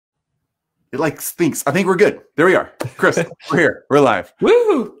It like stinks. I think we're good. There we are. Chris, we're here. We're live.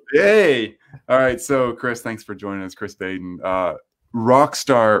 Woo! Yay. All right. So Chris, thanks for joining us. Chris Baden,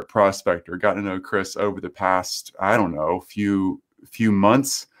 rockstar prospector. Got to know Chris over the past, I don't know, few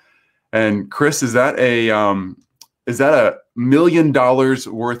months. And Chris, is that a $1 million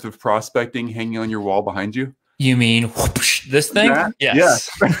worth of prospecting hanging on your wall behind you? You mean whoosh, this thing? Yes.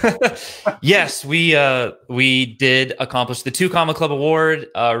 Yeah. Yes, we did accomplish the 2 Comma Club Award.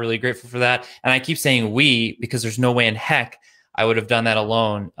 Really grateful for that. And I keep saying we because there's no way in heck I would have done that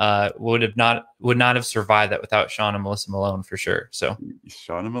alone. Would not have survived that without Sean and Melissa Malone for sure. So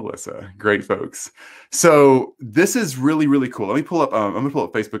Sean and Melissa, great folks. So this is really, really cool. Let me pull up. I'm gonna pull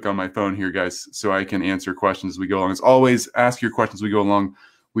up Facebook on my phone here, guys, so I can answer questions as we go along. As always, ask your questions as we go along.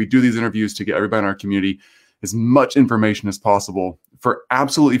 We do these interviews to get everybody in our community as much information as possible for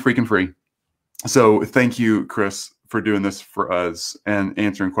absolutely freaking free. So thank you, Chris, for doing this for us and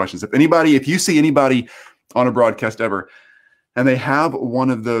answering questions. If you see anybody on a broadcast ever, and they have one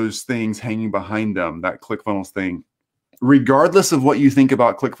of those things hanging behind them, that ClickFunnels thing, regardless of what you think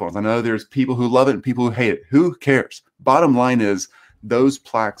about ClickFunnels, I know there's people who love it and people who hate it. Who cares? Bottom line is those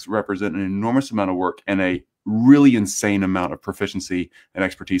plaques represent an enormous amount of work and a really insane amount of proficiency and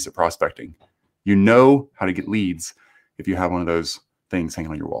expertise at prospecting. You know how to get leads if you have one of those things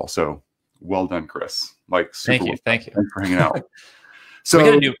hanging on your wall. So well done, Chris. Like, super well. Thank you. Thanks for hanging out. So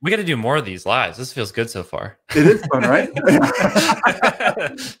we got to do more of these lives. This feels good so far. It is fun, right?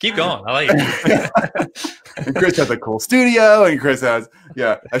 Keep going. I like it. And Chris has a cool studio, and Chris has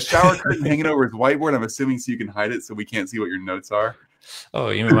a shower curtain hanging over his whiteboard. I'm assuming so you can hide it so we can't see what your notes are. Oh,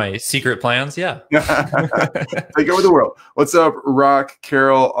 you mean my secret plans? Yeah. Take over the world. What's up, Rock,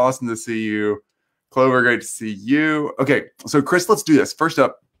 Carol? Awesome to see you. Clover, great to see you. Okay, so Chris, let's do this. First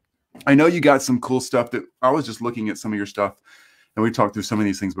up, I know you got some cool stuff that I was just looking at some of your stuff, and we talked through some of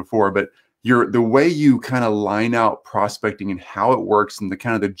these things before, but the way you kind of line out prospecting and how it works and the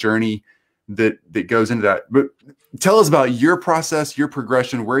kind of the journey that goes into that. But tell us about your process, your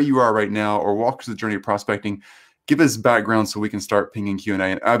progression, where you are right now, or walk us through the journey of prospecting. Give us background so we can start pinging Q&A.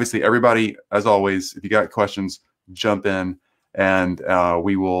 And obviously, everybody, as always, if you got questions, jump in, and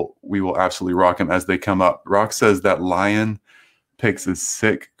we will absolutely rock them as they come up. Rock says that lion picks is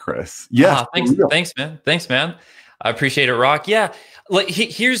sick, Chris. Yes. Thanks, man. I appreciate it, Rock. Yeah. Like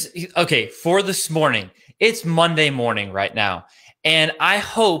okay. For this morning, it's Monday morning right now. And I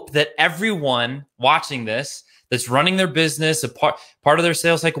hope that everyone watching this that's running their business, a part of their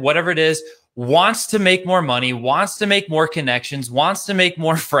sales cycle, whatever it is, wants to make more money, wants to make more connections, wants to make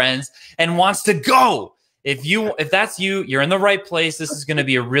more friends, and wants to go. If that's you, you're in the right place. This is going to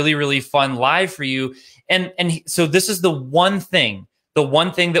be a really, really fun live for you. And so this is the one thing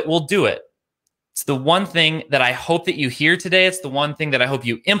that will do it. It's the one thing that I hope that you hear today. It's the one thing that I hope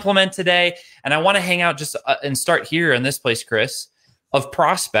you implement today. And I want to hang out just and start here in this place, Chris, of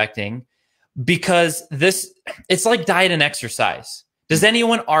prospecting, because it's like diet and exercise. Does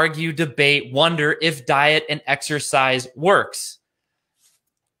anyone argue, debate, wonder if diet and exercise works?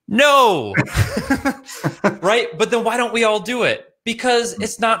 No. Right? But then why don't we all do it? Because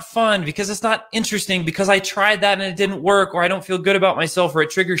it's not fun, because it's not interesting, because I tried that and it didn't work, or I don't feel good about myself, or it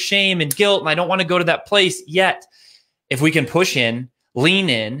triggers shame and guilt, and I don't want to go to that place yet. If we can push in,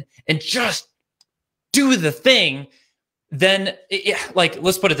 lean in, and just do the thing, then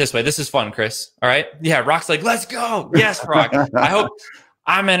let's put it this way. This is fun, Chris. All right. Yeah. Rock's like, let's go. Yes, Rock. I hope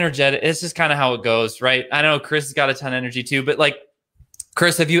I'm energetic. It's just kind of how it goes, right? I know Chris has got a ton of energy too, but like,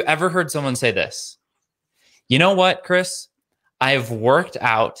 Chris, have you ever heard someone say this? You know what, Chris? I've worked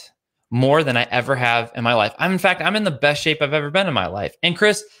out more than I ever have in my life. In fact, I'm in the best shape I've ever been in my life. And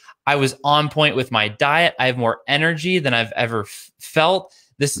Chris, I was on point with my diet. I have more energy than I've ever felt.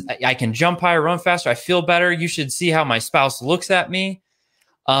 I can jump higher, run faster. I feel better. You should see how my spouse looks at me.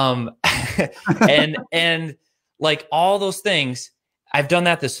 And like all those things, I've done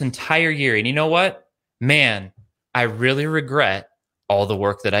that this entire year. And you know what, man, I really regret all the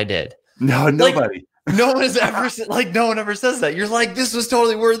work that I did. No, nobody. No one has ever said, no one ever says that. You're like, this was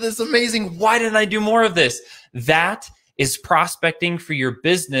totally worth this. Amazing. Why didn't I do more of this? That is prospecting for your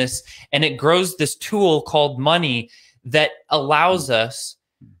business. And it grows this tool called money that allows us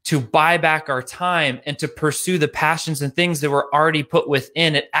to buy back our time and to pursue the passions and things that were already put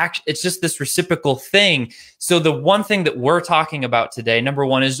within it. It's just this reciprocal thing. So the one thing that we're talking about today, number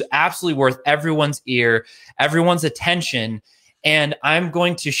one, is absolutely worth everyone's ear, everyone's attention. And I'm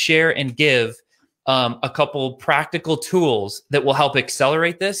going to share and give a couple practical tools that will help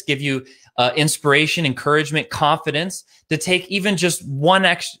accelerate this, give you inspiration, encouragement, confidence to take even just one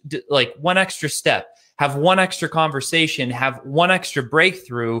extra step. have one extra conversation, have one extra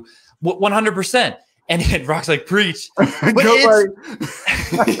breakthrough, 100%. And Rock's like, preach. But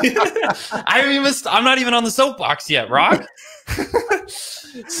I'm not even on the soapbox yet, Rock.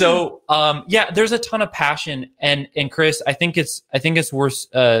 So yeah, there's a ton of passion, and Chris, I think it's worth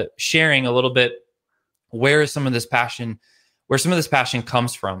sharing a little bit where some of this passion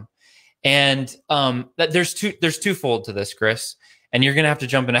comes from. And that there's twofold to this, Chris. And you're gonna have to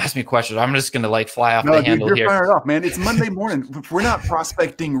jump and ask me questions. I'm just gonna like fly off the handle here. Fire it off, man. It's Monday morning. If we're not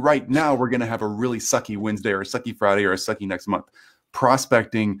prospecting right now, we're gonna have a really sucky Wednesday or a sucky Friday or a sucky next month.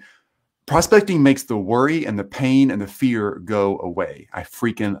 Prospecting makes the worry and the pain and the fear go away. I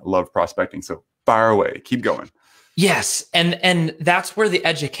freaking love prospecting. So fire away. Keep going. Yes, and that's where the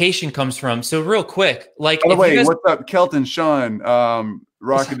education comes from. So real quick, like, by the way, what's up, Kelton, Sean,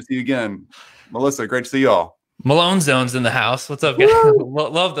 Rock, good to see you again. Melissa, great to see y'all. Malone Zone's in the house. What's up, guys?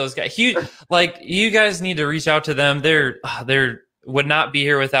 Love those guys. Huge. Like, you guys need to reach out to them. They're would not be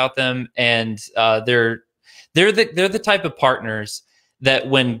here without them, and they're the type of partners that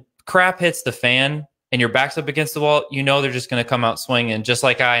when crap hits the fan and your back's up against the wall, you know they're just going to come out swinging, just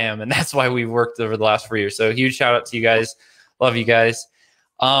like I am, and that's why we've worked over the last 4 years. So huge shout out to you guys. Love you guys.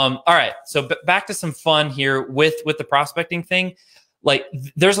 All right, so back to some fun here with the prospecting thing. Like,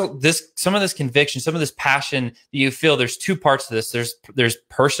 there's some of this conviction, some of this passion that you feel. There's two parts to this. There's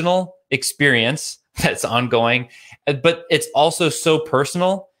personal experience that's ongoing, but it's also so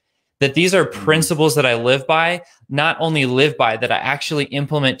personal that these are principles that I live by, not only live by, that I actually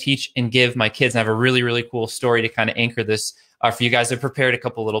implement, teach, and give my kids. And I have a really, really cool story to kind of anchor this for you guys. I prepared a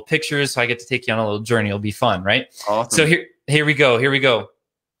couple little pictures, so I get to take you on a little journey. It'll be fun, right? Awesome. So here we go.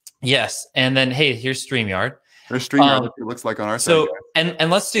 Yes, and then hey, here's StreamYard. There's StreamYard. It looks like on our side. And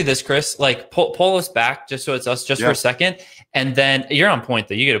let's do this, Chris. Like, pull us back just so it's us for a second, and then you're on point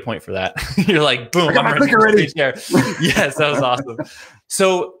though. You get a point for that. You're like, boom, I'm ready. Yes, that was awesome.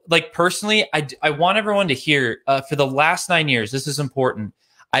 So, like, personally, I want everyone to hear for the last 9 years. This is important.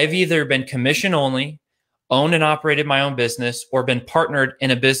 I've either been commission only, owned and operated my own business, or been partnered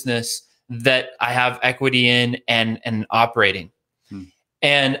in a business that I have equity in and operating.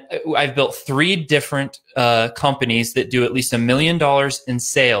 And I've built 3 different companies that do at least $1 million in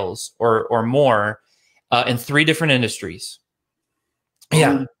sales or more in 3 different industries.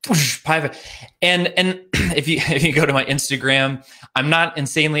 Yeah. And if you go to my Instagram, I'm not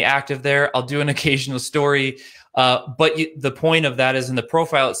insanely active there. I'll do an occasional story. But the point of that is, in the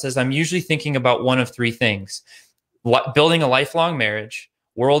profile, it says I'm usually thinking about one of 3 things: building a lifelong marriage,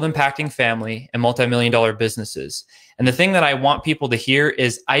 world impacting family, and multi-million-dollar businesses. And the thing that I want people to hear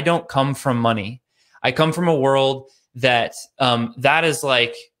is I don't come from money. I come from a world that that is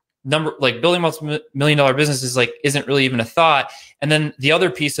like building multi-million-dollar businesses isn't really even a thought. And then the other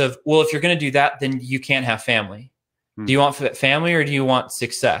piece of, well, if you're going to do that, then you can't have family. Do you want family or do you want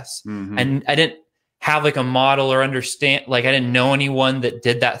success? And I didn't have like a model or understand, like, I didn't know anyone that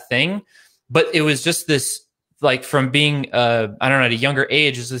did that thing, but it was just this, like, from being, I don't know, at a younger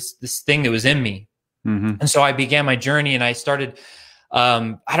age, is this thing that was in me. And so I began my journey, and I started,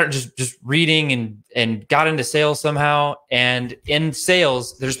 just reading and got into sales somehow. And in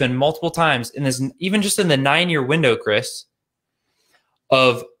sales, there's been multiple times in this, even just in the 9-year window, Chris,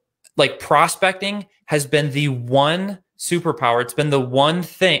 of like, prospecting has been the one superpower. It's been the one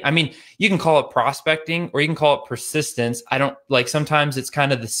thing. I mean, you can call it prospecting or you can call it persistence. I don't like, sometimes it's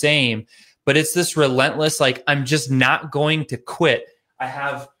kind of the same, but it's this relentless, like, I'm just not going to quit. I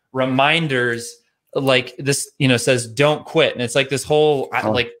have reminders like this, says don't quit. And it's like this whole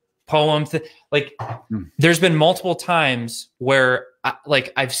like poem there's been multiple times where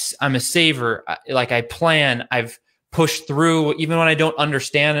I'm a saver. I plan, I've pushed through even when I don't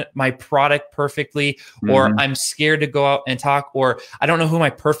understand my product perfectly, or I'm scared to go out and talk, or I don't know who my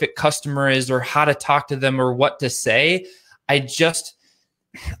perfect customer is or how to talk to them or what to say. Here's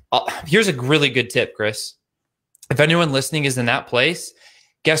a really good tip, Chris. If anyone listening is in that place,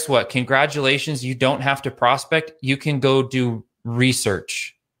 guess what? Congratulations. You don't have to prospect. You can go do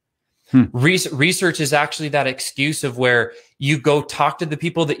research. Research is actually that excuse of where you go talk to the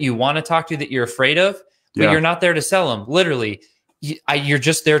people that you want to talk to, that you're afraid of, but you're not there to sell them. Literally, you're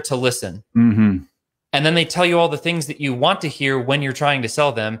just there to listen. And then they tell you all the things that you want to hear when you're trying to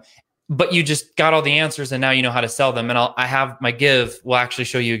sell them, but you just got all the answers and now you know how to sell them. And I have my give will actually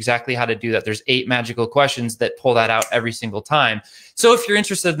show you exactly how to do that. There's 8 magical questions that pull that out every single time. So if you're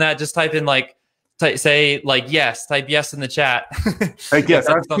interested in that, just type in say yes, type yes in the chat. Like, yes,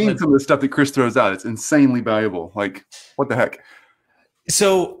 I've seen some of the stuff that Chris throws out. It's insanely valuable. Like, what the heck?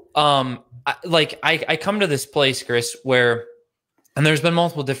 So I come to this place, Chris, where And there's been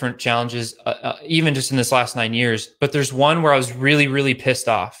multiple different challenges, even just in this last 9 years. But there's one where I was really, really pissed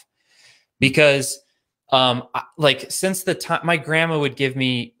off because, like, since the time my grandma would give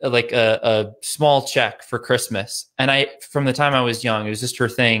me like a small check for Christmas, and from the time I was young, it was just her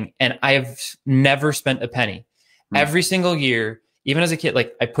thing, and I have never spent a penny. Every single year, even as a kid,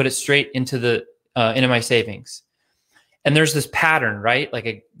 like I put it straight into my savings. And there's this pattern, right? Like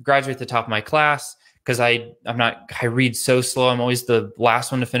I graduate at the top of my class, because I read so slow. I'm always the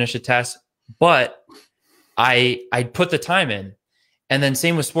last one to finish a test, but I put the time in. And then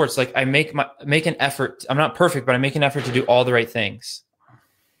same with sports. Like I make an effort. I'm not perfect, but I make an effort to do all the right things.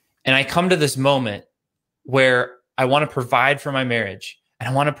 And I come to this moment where I want to provide for my marriage and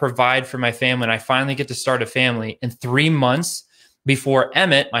I want to provide for my family. And I finally get to start a family. And 3 months before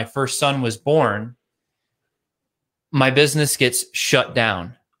Emmett, my first son, was born, my business gets shut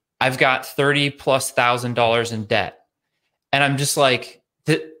down. I've got $30,000+ in debt. And I'm just like,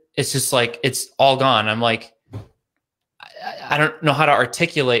 it's just like, it's all gone. I'm like, I don't know how to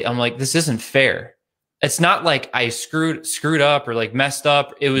articulate. I'm like, this isn't fair. It's not like I screwed up or like messed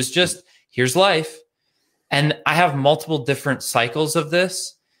up. It was just, here's life. And I have multiple different cycles of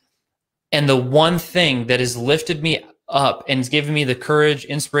this. And the one thing that has lifted me up and has given me the courage,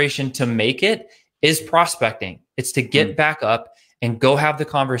 inspiration to make it is prospecting. It's to get back up and go have the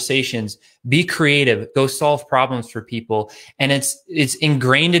conversations, be creative, go solve problems for people. And it's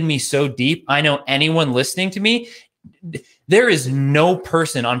ingrained in me so deep. I know anyone listening to me, there is no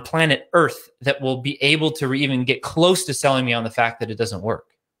person on planet Earth that will be able to even get close to selling me on the fact that it doesn't work.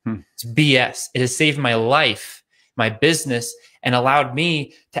 It's BS. It has saved my life, my business, and allowed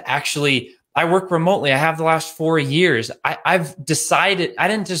me to actually, I work remotely. I have the last 4 years. I've decided, I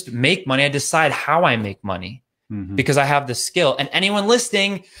didn't just make money. I decide how I make money. Because I have the skill, and anyone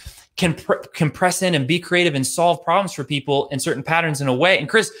listening can press in and be creative and solve problems for people in certain patterns in a way. And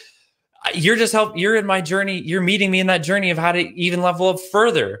Chris, you're in my journey. You're meeting me in that journey of how to even level up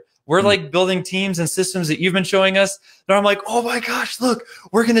further. We're like building teams and systems that you've been showing us. And I'm like, oh my gosh, look,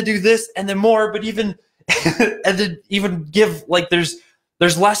 we're going to do this and then more, but even, and then even give like, there's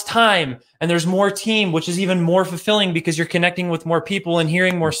less time and there's more team, which is even more fulfilling because you're connecting with more people and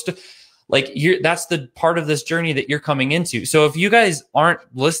hearing more stuff. Like that's the part of this journey that you're coming into. So if you guys aren't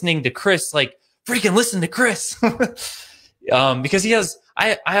listening to Chris, like freaking listen to Chris, because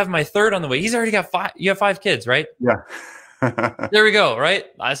I have my third on the way. He's already got 5. You have 5 kids, right? Yeah. There we go. Right.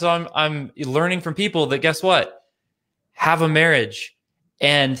 So I'm learning from people that, guess what, have a marriage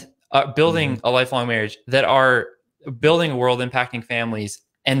and building a lifelong marriage, that are building world impacting families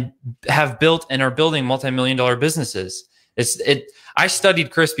and have built and are building multi-million-dollar businesses. I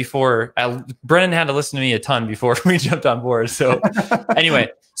studied Chris before. Brennan had to listen to me a ton before we jumped on board. So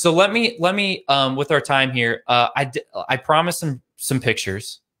anyway, so let me with our time here, I promised some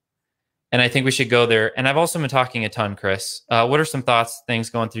pictures, and I think we should go there. And I've also been talking a ton, Chris. What are some thoughts,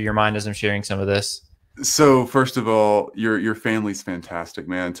 things going through your mind as I'm sharing some of this? So first of all, your family's fantastic,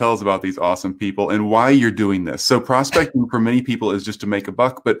 man. Tell us about these awesome people and why you're doing this. So prospecting for many people is just to make a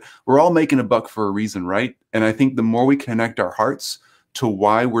buck, but we're all making a buck for a reason, right? And I think the more we connect our hearts to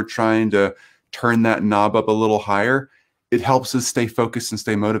why we're trying to turn that knob up a little higher, it helps us stay focused and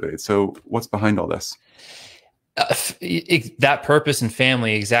stay motivated. So what's behind all this? That purpose and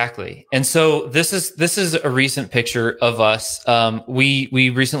family, exactly. And so this is a recent picture of us. We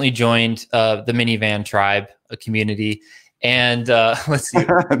recently joined the minivan tribe, a community, and let's see,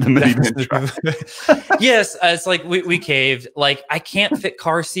 the minivan tribe. Yes, it's like we caved. Like I can't fit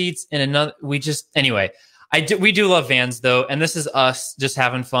car seats in another. Anyway. We do love vans though, and this is us just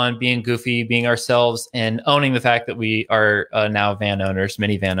having fun, being goofy, being ourselves, and owning the fact that we are now van owners,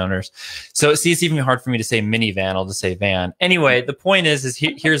 minivan owners. So see, it's even hard for me to say minivan. I'll just say van. Anyway, the point is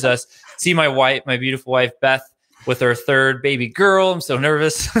here's us. See my wife, my beautiful wife, Beth, with her third baby girl. I'm so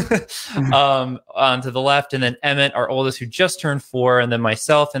nervous. On to the left, and then Emmett, our oldest, who just turned 4, and then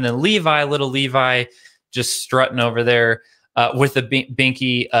myself, and then Levi, little Levi, just strutting over there with the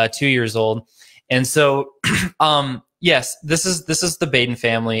Binky, 2 years old. And so, yes, this is the Baden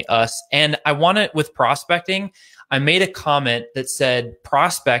family, us. And I want to, with prospecting, I made a comment that said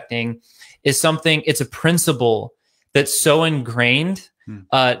prospecting is something, it's a principle that's so ingrained.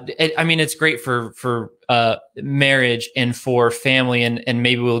 I mean, it's great for marriage and for family, and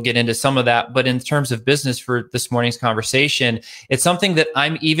maybe we'll get into some of that. But in terms of business for this morning's conversation, it's something that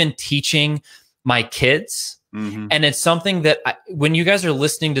I'm even teaching my kids. And it's something that when you guys are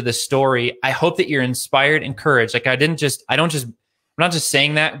listening to the story, I hope that you're inspired, encouraged. Like I'm not just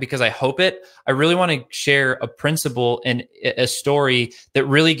saying that because I hope it. I really want to share a principle and a story that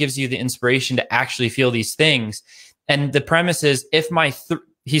really gives you the inspiration to actually feel these things. And the premise is if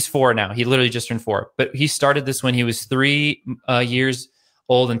he's 4 now, he literally just turned 4, but he started this when he was 3 years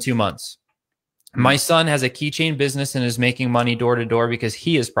old and 2 months. My son has a keychain business and is making money door to door because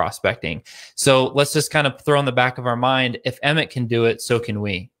he is prospecting. So let's just kind of throw in the back of our mind, if Emmett can do it, so can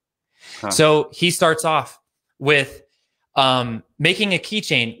we. So he starts off with making a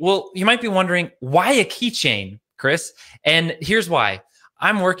keychain. Well, you might be wondering, why a keychain, Chris? And here's why.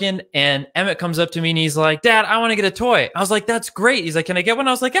 I'm working and Emmett comes up to me and he's like, Dad, I want to get a toy. I was like, that's great. He's like, can I get one?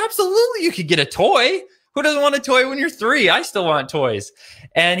 I was like, absolutely, you could get a toy. Who doesn't want a toy when you're 3? I still want toys.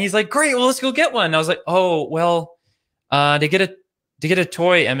 And he's like, great, well, let's go get one. And I was like, oh, well, to get a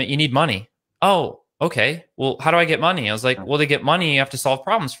toy, Emmett, you need money. Oh, okay. Well, how do I get money? I was like, well, to get money, you have to solve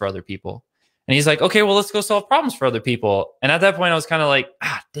problems for other people. And he's like, okay, well, let's go solve problems for other people. And at that point, I was kind of like,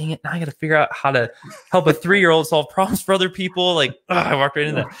 dang it. Now I got to figure out how to help a 3-year-old solve problems for other people. Like, I walked right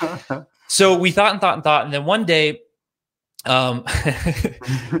into that. So we thought and thought and thought. And then one day, I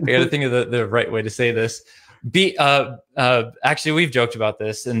got to think of the right way to say this. Actually, we've joked about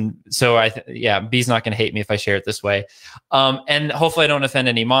this. And so B's not going to hate me if I share it this way. And hopefully I don't offend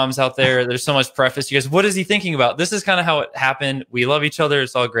any moms out there. There's so much preface. You guys, what is he thinking about? This is kind of how it happened. We love each other.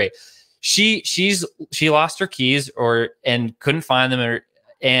 It's all great. She lost her keys and couldn't find them.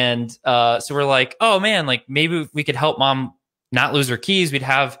 So we're like, oh man, like maybe we could help mom not lose her keys. We'd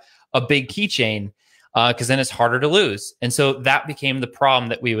have a big keychain. Because then it's harder to lose. And so that became the problem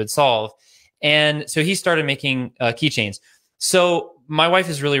that we would solve. And so he started making keychains. So my wife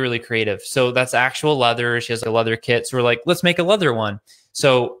is really, really creative. So that's actual leather. She has a leather kit. So we're like, let's make a leather one.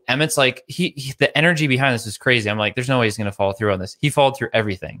 So Emmett's like, the energy behind this is crazy. I'm like, there's no way he's going to follow through on this. He followed through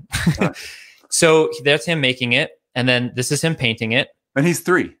everything. So that's him making it. And then this is him painting it. And he's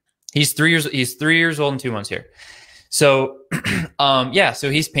 3. He's 3 years. He's 3 years old and 2 months here. So, so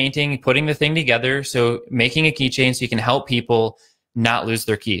he's painting, putting the thing together. So making a keychain so you can help people not lose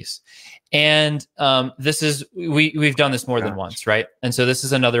their keys. And this is, we've done this more than once, right? And so this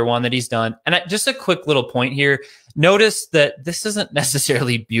is another one that he's done. And just a quick little point here. Notice that this isn't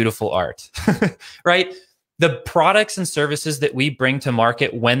necessarily beautiful art, right? The products and services that we bring to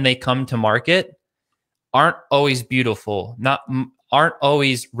market when they come to market aren't always beautiful, aren't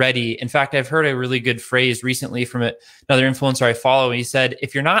always ready. In fact, I've heard a really good phrase recently from another influencer I follow. He said,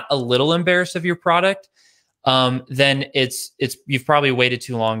 if you're not a little embarrassed of your product, then you've probably waited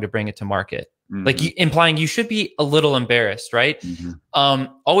too long to bring it to market. Like implying you should be a little embarrassed, right?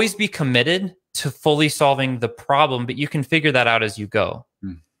 Always be committed to fully solving the problem, but you can figure that out as you go.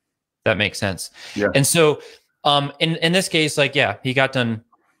 That makes sense. Yeah. And so, in this case, like, he got done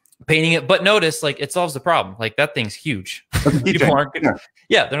painting it, but notice, like, it solves the problem. Like, that thing's huge. People aren't gonna,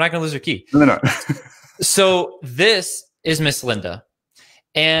 they're not going to lose their key. No, they're not. So this is Miss Linda,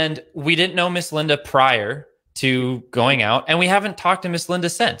 and we didn't know Miss Linda prior to going out, and we haven't talked to Miss Linda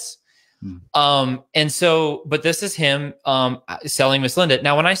since. And so, but this is him selling Miss Linda.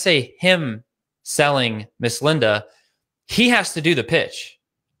 Now, when I say him selling Miss Linda, he has to do the pitch.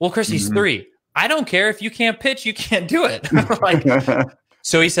 Well, Chris, he's 3. I don't care if you can't pitch, you can't do it. Like,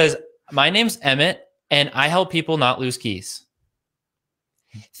 so he says, my name's Emmett, and I help people not lose keys.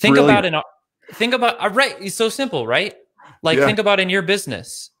 Think about, right, it's so simple, right? Like, think about in your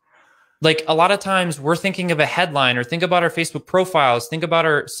business. Like, a lot of times we're thinking of a headline, or think about our Facebook profiles, think about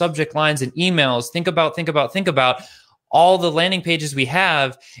our subject lines and emails, think about all the landing pages we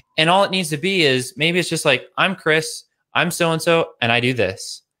have. And all it needs to be is, maybe it's just like, I'm Chris, I'm so-and-so, and I do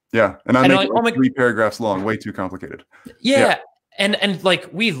this. Yeah. And I make like 3 paragraphs long, way too complicated. Yeah. And like,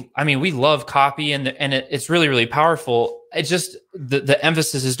 we love copy, and it's really, really powerful. It's just the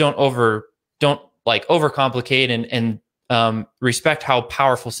emphasis is don't overcomplicate and respect how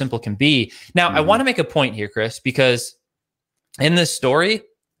powerful simple can be. Now, I want to make a point here, Chris, because in this story,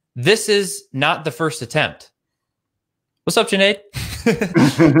 this is not the first attempt. What's up, Junaid?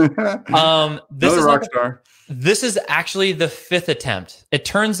 This is rock star. This is actually the 5th attempt. It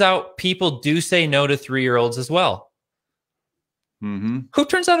turns out people do say no to 3-year-olds as well. Who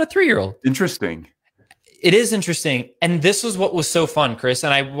turns out a 3-year-old? Interesting. It is interesting. And this was what was so fun, Chris.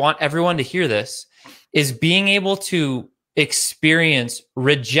 And I want everyone to hear this, is being able to experience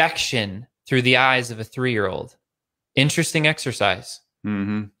rejection through the eyes of a 3-year-old. Interesting exercise.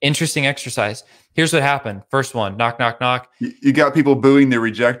 Interesting exercise. Here's what happened. First one, knock, knock, knock. You got people booing their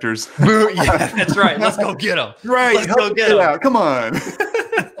rejectors. Yeah, that's right. Let's go get them. Right. Let's go get them. Come on.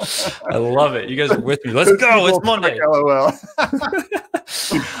 I love it. You guys are with me. Let's go. It's Monday. LOL.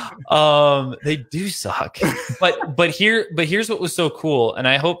 They do suck. But here's what was so cool, and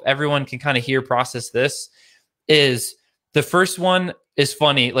I hope everyone can kind of process this, is the first one, is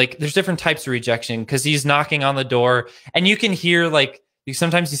funny. Like there's different types of rejection because he's knocking on the door and you can hear like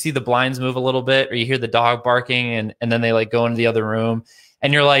sometimes you see the blinds move a little bit or you hear the dog barking and then they like go into the other room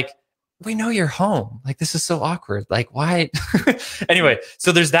and you're like, we know you're home. Like this is so awkward. Like why? Anyway,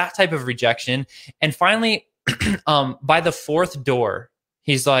 so there's that type of rejection. And finally, by the fourth door,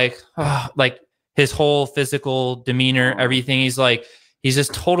 he's like, oh, like his whole physical demeanor, everything. He's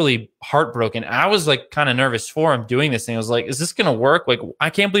just totally heartbroken. I was like kind of nervous for him doing this thing. I was like, is this going to work? Like, I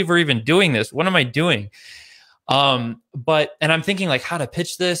can't believe we're even doing this. What am I doing? And I'm thinking like how to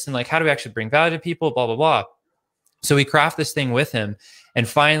pitch this and like, how do we actually bring value to people, blah, blah, blah. So we craft this thing with him. And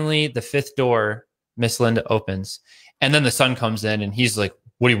finally the fifth door, Miss Linda opens and then the son comes in and he's like,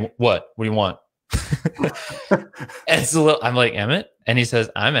 what do you want? And it's a little, I'm like, Emmett. And he says,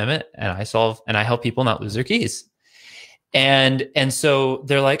 I'm Emmett and I help people not lose their keys. And so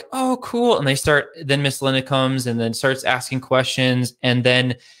they're like, oh, cool. And then Miss Linda comes and then starts asking questions. And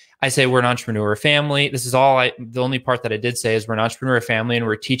then I say, we're an entrepreneur family. This is the only part that I did say is we're an entrepreneur family and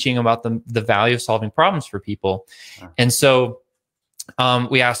we're teaching about the value of solving problems for people. And so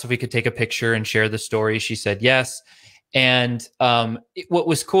we asked if we could take a picture and share the story. She said yes. And what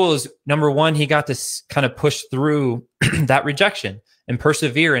was cool is number one, he got to kind of push through that rejection and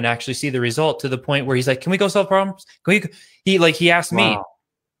persevere and actually see the result to the point where he's like, can we go solve problems? He asked me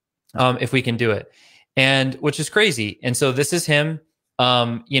if we can do it, and which is crazy. And so this is him.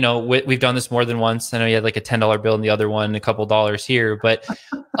 We've done this more than once. I know he had like a $10 bill in the other one, a couple dollars here, but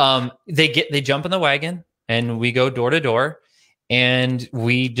they jump in the wagon and we go door to door and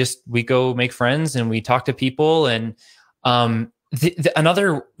we go make friends and we talk to people. And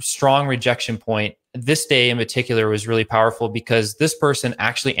another strong rejection point this day in particular was really powerful because this person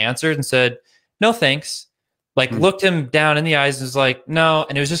actually answered and said, no, thanks. Like looked him down in the eyes and was like, no.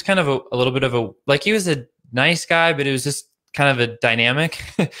 And it was just kind of a little bit of like, he was a nice guy, but it was just kind of a dynamic.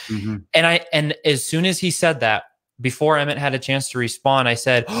 And as soon as he said that, before Emmett had a chance to respond, I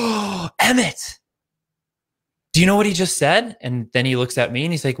said, oh, Emmett, do you know what he just said? And then he looks at me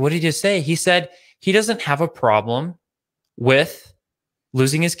and he's like, what did he just say? He said, he doesn't have a problem with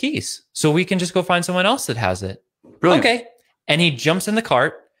losing his keys. So we can just go find someone else that has it. Brilliant. Okay. And he jumps in the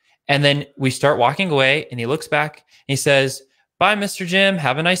cart and then we start walking away and he looks back and he says, bye, Mr. Jim.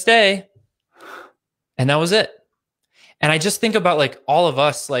 Have a nice day. And that was it. And I just think about like all of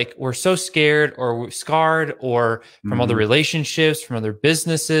us, like we're so scared or we're scarred or from other relationships, from other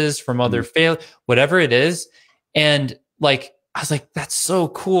businesses, from other whatever it is. And like, I was like, that's so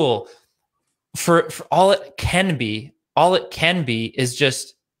cool. For all it can be is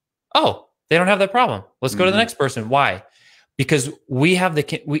just, oh, they don't have that problem. Let's go to the next person. Why? Because we have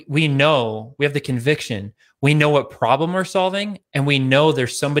we know we have the conviction. We know what problem we're solving and we know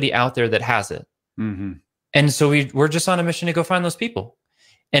there's somebody out there that has it. And so we're just on a mission to go find those people.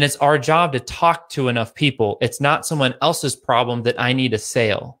 And it's our job to talk to enough people. It's not someone else's problem that I need a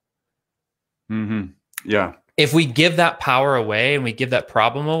sale. Yeah. If we give that power away and we give that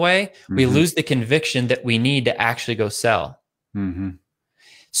problem away, we lose the conviction that we need to actually go sell.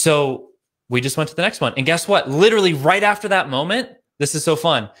 So we just went to the next one. And guess what? Literally right after that moment, this is so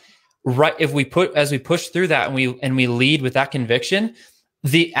fun. Right. As we push through that and we lead with that conviction,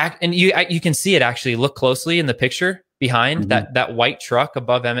 and you can see it actually. Look closely in the picture behind that white truck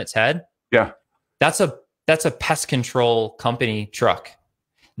above Emmett's head. Yeah. That's a pest control company truck.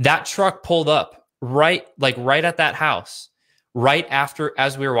 That truck pulled up right at that house, right after,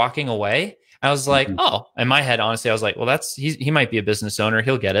 as we were walking away. I was like, oh, in my head, honestly, I was like, well, he might be a business owner.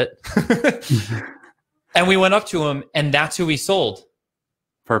 He'll get it. And we went up to him and that's who we sold.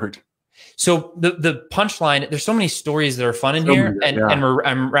 Perfect. So the punchline, there's so many stories that are fun in here.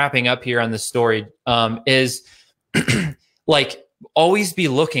 I'm wrapping up here on this story, is like, always be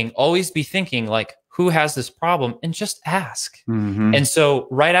looking, always be thinking like, who has this problem, and just ask. And so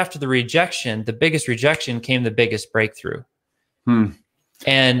right after the rejection, the biggest rejection came the biggest breakthrough.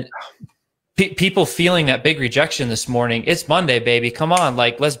 And people feeling that big rejection this morning, it's Monday, baby. Come on.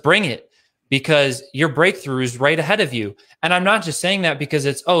 Like, let's bring it, because your breakthrough is right ahead of you. And I'm not just saying that because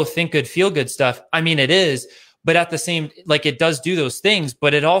it's, oh, think good, feel good stuff. I mean, it is, but at the same, like it does do those things,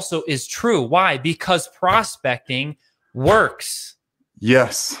 but it also is true. Why? Because prospecting works.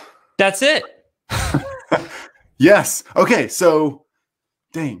 Yes. That's it. Yes. Okay. So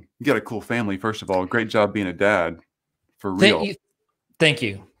dang, you got a cool family. First of all, great job being a dad, for real. Thank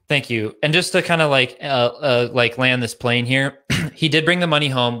you. And just to kind of like land this plane here, he did bring the money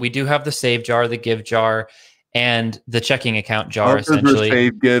home. We do have the save jar, the give jar. and the checking account jar, Those are essentially.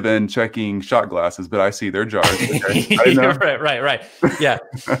 save, give, and checking shot glasses, but I see their jars. Okay. I know. Right. Yeah,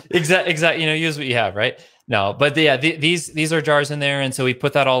 exactly. Use what you have, right? No, but these are jars in there, and so we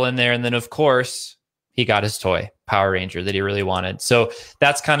put that all in there, and then of course he got his toy Power Ranger that he really wanted. So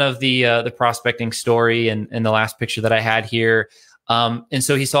that's kind of the prospecting story, and the last picture that I had here. And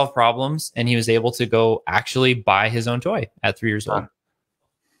so he solved problems, and he was able to go actually buy his own toy at 3 years old.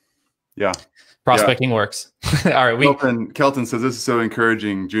 Yeah. Prospecting works. All right. Kelton says, this is so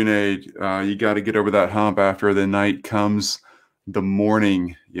encouraging. Junaid, you got to get over that hump after the night comes the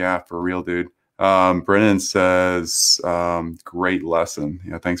morning. Yeah, for real, dude. Brennan says, great lesson.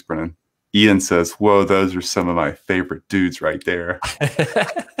 Yeah, thanks, Brennan. Ian says, whoa, those are some of my favorite dudes right there.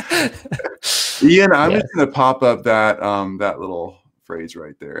 Ian, I'm just going to pop up that little phrase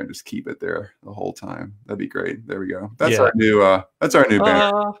right there and just keep it there the whole time. That'd be great. There we go. That's our new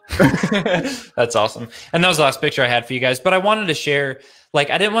banner. That's awesome. And that was the last picture I had for you guys, but I wanted to share, I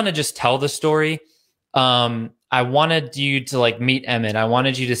didn't want to just tell the story. I wanted you to meet Emmett. I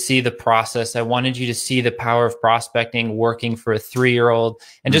wanted you to see the process. I wanted you to see the power of prospecting working for a 3-year-old,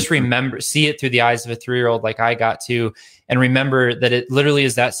 and just see it through the eyes of a 3-year-old like I got to, and remember that it literally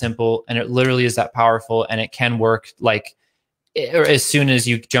is that simple, and it literally is that powerful, and it can work as soon as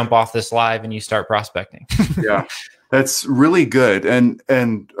you jump off this live and you start prospecting. Yeah, that's really good. And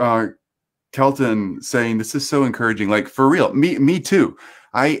Kelton saying this is so encouraging. For real, me too.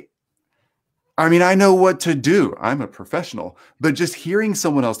 I mean, I know what to do. I'm a professional, but just hearing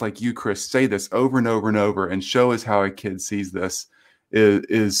someone else like you, Chris, say this over and over and over and show us how a kid sees this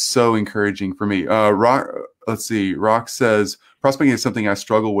is so encouraging for me. Let's see. Rock says, prospecting is something I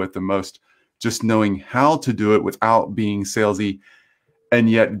struggle with the most, just knowing how to do it without being salesy and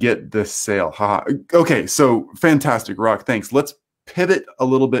yet get the sale. Haha. Okay. So fantastic, Rock. Thanks. Let's pivot a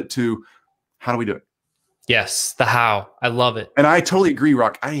little bit to how do we do it? Yes, the how. I love it. And I totally agree,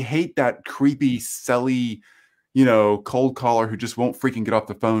 Rock. I hate that creepy, selly, cold caller who just won't freaking get off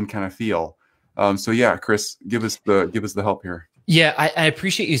the phone kind of feel. So yeah, Chris, give us the help here. Yeah, I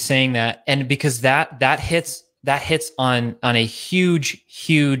appreciate you saying that, and because that hits on a huge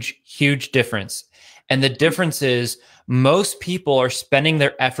difference. And the difference is most people are spending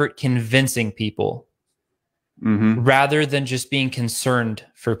their effort convincing people rather than just being concerned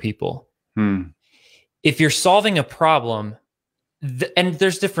for people. If you're solving a problem, and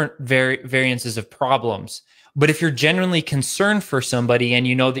there's different variances of problems, but if you're genuinely concerned for somebody and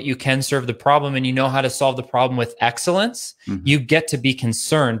you know that you can serve the problem and you know how to solve the problem with excellence, you get to be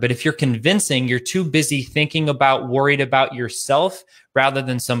concerned. But if you're convincing, you're too busy worried about yourself rather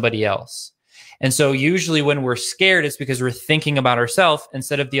than somebody else. And so usually when we're scared, it's because we're thinking about ourselves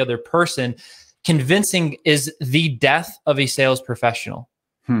instead of the other person. Convincing is the death of a sales professional.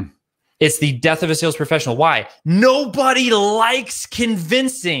 It's the death of a sales professional. Why? Nobody likes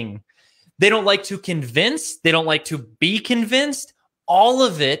convincing. They don't like to convince. They don't like to be convinced. All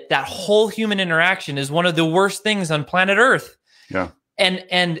of it, that whole human interaction is one of the worst things on planet Earth. Yeah.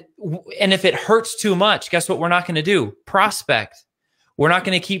 And if it hurts too much, guess what we're not going to do? Prospect. We're not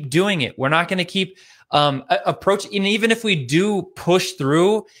going to keep doing it. We're not going to keep approaching. And even if we do push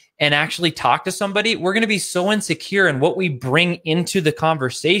through and actually talk to somebody, we're going to be so insecure, and what we bring into the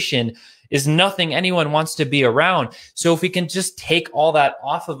conversation is nothing anyone wants to be around. So if we can just take all that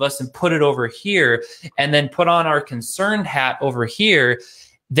off of us and put it over here, and then put on our concerned hat over here,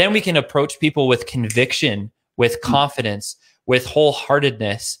 then we can approach people with conviction, with confidence, with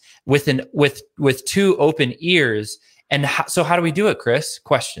wholeheartedness, with 2 open ears. And so how do we do it, Chris?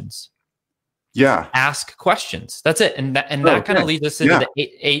 Questions. Yeah. Ask questions. That's it. And that kind of leads us into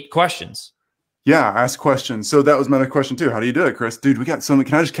the eight questions. Yeah. Ask questions. So that was my question too. How do you do it, Chris? Dude, we got something.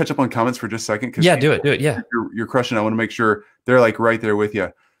 Can I just catch up on comments for just a second? Yeah, do it. Yeah. You're crushing. I want to make sure they're right there with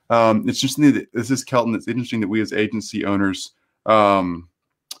you. It's just, this is Kelton. It's interesting that we as agency owners, forget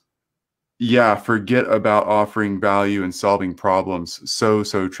about offering value and solving problems. So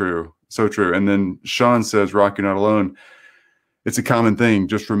true. So true. And then Sean says, Rock, you're not alone. It's a common thing.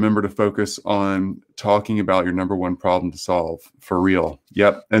 Just remember to focus on talking about your number one problem to solve, for real.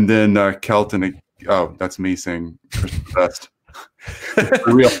 Yep. And then Kelton, that's me saying Chris is the best.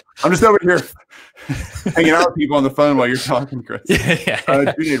 For real. I'm just over here hanging out with people on the phone while you're talking, Chris.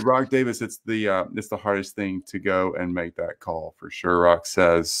 Rock Davis, it's the hardest thing to go and make that call for sure. Rock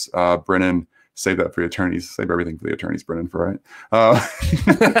says, Brennan, save that for the attorneys. Save everything for the attorneys, Brennan, for right.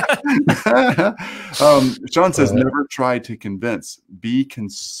 Sean says, never try to convince. Be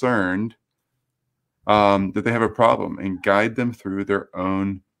concerned that they have a problem and guide them through their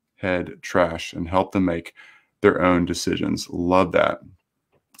own head trash and help them make their own decisions. Love that.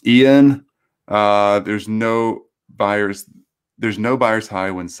 Ian, There's no buyers. There's no buyer's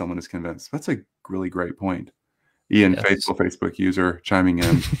high when someone is convinced. That's a really great point. Ian, Yes. faithful Facebook user, chiming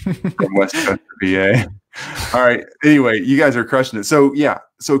in from Westchester, VA. All right. Anyway, you guys are crushing it. So yeah.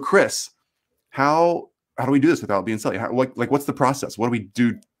 So Chris, how do we do this without being silly? What's the process? What do we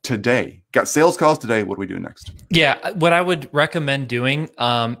do today? Got sales calls today. What do we do next? Yeah, what I would recommend doing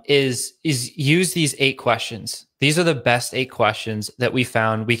is use these 8 questions. These are the best 8 questions that we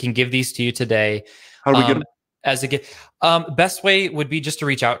found. We can give these to you today. How do we get them? As a gift? Best way would be just to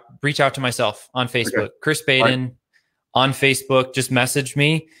reach out to myself on Facebook, okay. Chris Baden on Facebook. Just message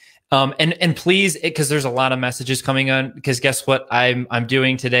me. And please, because there's a lot of messages coming on, because guess what I'm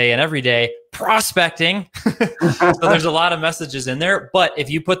doing today and every day? Prospecting. So there's a lot of messages in there. But if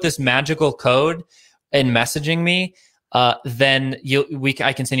you put this magical code in messaging me, then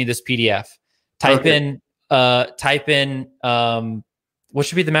I can send you this PDF. Type in what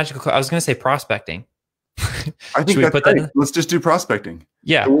should be the magical code? I was going to say prospecting. I think that's great. Let's just do prospecting.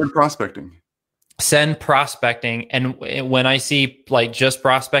 Yeah. The word prospecting. Send prospecting. And when I see like just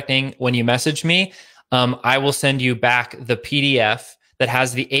prospecting, when you message me, I will send you back the PDF that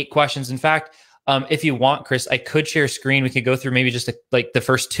has the 8 questions. In fact, if you want, Chris, I could share screen. We could go through maybe just like the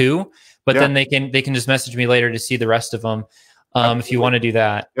first 2, but then they can just message me later to see the rest of them. If you want to do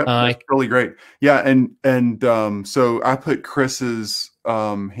that. Yep, that's really great. Yeah. And so I put Chris's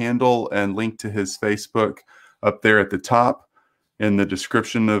handle and link to his Facebook up there at the top in the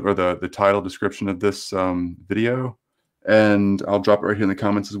description or the title description of this video. And I'll drop it right here in the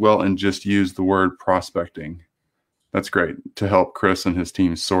comments as well, and just use the word prospecting. That's great to help Chris and his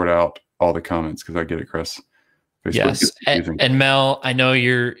team sort out all the comments, because I get it, Chris. Facebook yes. And Mel, I know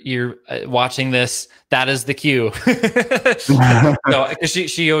you're watching this. That is the cue. So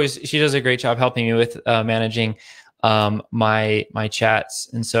she does a great job helping me with managing my chats.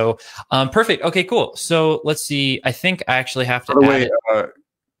 And so perfect. Okay, cool. So let's see. I think I actually have to. By the way,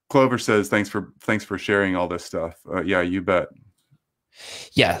 Clover says thanks for sharing all this stuff. Yeah, you bet.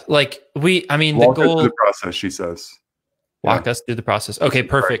 Yeah, like the goal through the process, she says. Walk us through the process. Okay,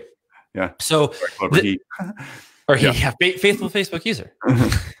 perfect. Yeah. So faithful Facebook user.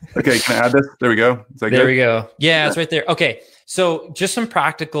 Okay, can I add this? There we go. Is that there good? We go. Yeah, it's right there. Okay, so just some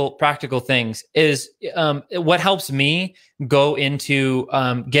practical things is what helps me go into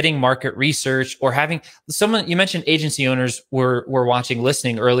getting market research, or having someone. You mentioned agency owners were watching,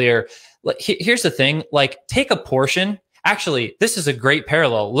 listening earlier. Here's the thing: like, take a portion. Actually, this is a great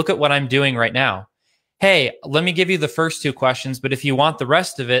parallel. Look at what I'm doing right now. Hey, let me give you the first 2 questions, but if you want the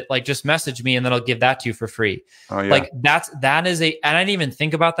rest of it, like, just message me and then I'll give that to you for free. Oh, yeah. Like that is and I didn't even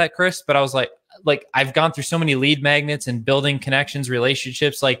think about that, Chris, but I was like I've gone through so many lead magnets and building connections,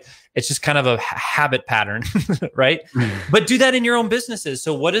 relationships. Like, it's just kind of a habit pattern, right? But do that in your own businesses.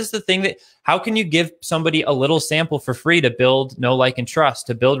 So what is the thing how can you give somebody a little sample for free to build know, like, and trust,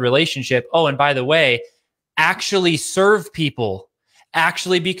 to build relationship? Oh, and by the way, actually serve people,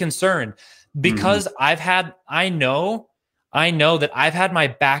 actually be concerned. Because I know that I've had my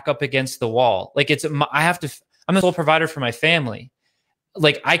back up against the wall. Like, I'm the sole provider for my family.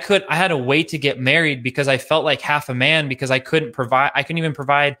 Like, I had to wait to get married because I felt like half a man, because I couldn't even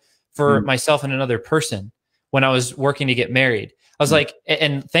provide for myself and another person when I was working to get married. I was like,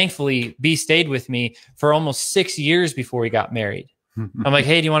 and thankfully B stayed with me for almost 6 years before we got married. I'm like,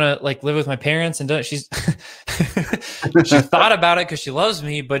 hey, do you want to like live with my parents? And she's she thought about it because she loves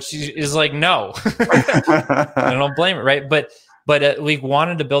me, but she is like, no. I don't blame her, right? But we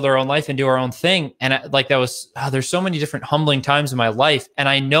wanted to build our own life and do our own thing, and there's so many different humbling times in my life, and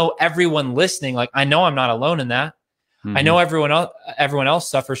I know everyone listening, like, I know I'm not alone in that. I know everyone else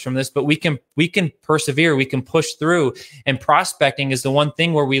suffers from this, but we can persevere. We can push through. And prospecting is the one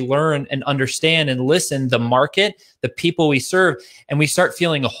thing where we learn and understand and listen the market, the people we serve, and we start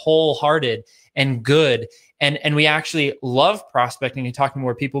feeling wholehearted and good. And we actually love prospecting and talking to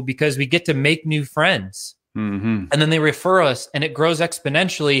more people because we get to make new friends. And then they refer us, and it grows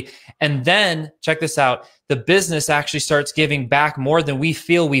exponentially. And then check this out: the business actually starts giving back more than we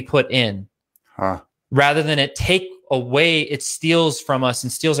feel we put in. Rather than it take away, it steals from us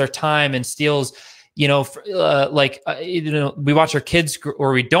and steals our time and steals, we watch our kids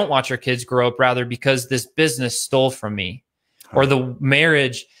or we don't watch our kids grow up, rather, because this business stole from me, or the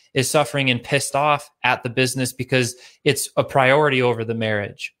marriage is suffering and pissed off at the business because it's a priority over the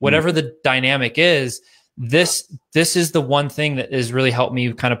marriage. Whatever the dynamic is, this is the one thing that has really helped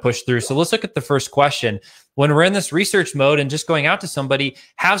me kind of push through. So let's look at the first question. When we're in this research mode and just going out to somebody,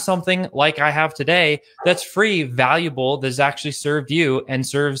 have something like I have today that's free, valuable, that's actually served you and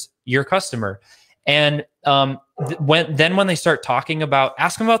serves your customer. And when they start talking about,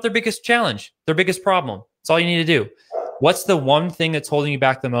 ask them about their biggest challenge, their biggest problem. That's all you need to do. What's the one thing that's holding you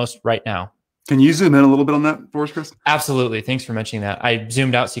back the most right now? Can you zoom in a little bit on that for us, Chris? Absolutely. Thanks for mentioning that. I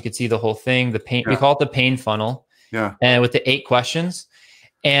zoomed out so you could see the whole thing. The pain, we call it the pain funnel. Yeah. And with the 8 questions.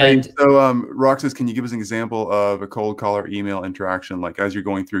 And so Rock says, can you give us an example of a cold caller email interaction? Like as you're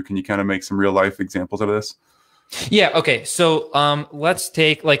going through, can you kind of make some real life examples out of this? Yeah. Okay. So let's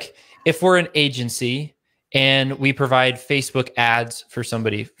take, like, if we're an agency and we provide Facebook ads for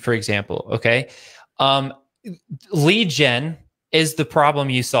somebody, for example, okay. Lead gen is the problem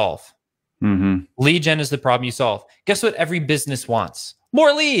you solve. Mm-hmm. Lead gen is the problem you solve. Guess what every business wants?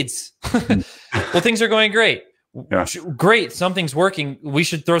 More leads. Well, things are going great. Yeah. Great. Something's working. We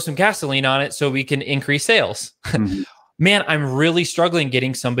should throw some gasoline on it so we can increase sales. Mm-hmm. Man, I'm really struggling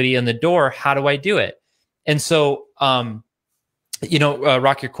getting somebody in the door. How do I do it? And so, Rock,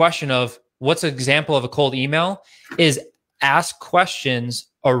 your question of what's an example of a cold email is ask questions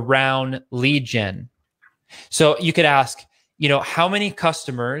around lead gen. So you could ask, how many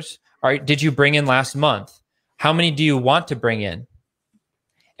customers did you bring in last month? How many do you want to bring in?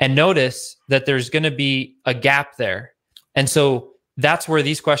 And notice that there's going to be a gap there. And so that's where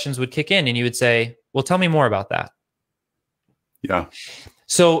these questions would kick in. And you would say, well, tell me more about that. Yeah.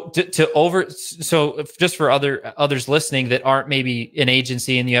 So just for others listening that aren't maybe an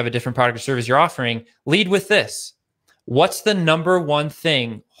agency and you have a different product or service you're offering, lead with this. What's the number one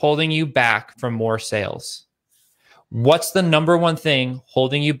thing holding you back from more sales? What's the number one thing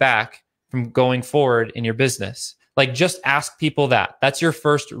holding you back from going forward in your business? Like, just ask people that. That's your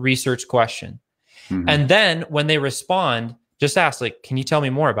first research question. Mm-hmm. And then when they respond, just ask, like, can you tell me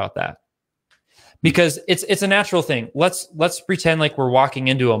more about that? Because it's a natural thing. Let's pretend like we're walking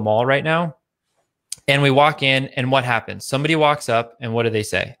into a mall right now, and we walk in, and what happens? Somebody walks up, and what do they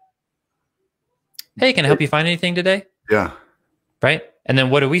say? Hey, can I help you find anything today? Yeah. Right? And then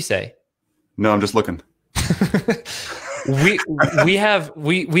what do we say? No, I'm just looking. we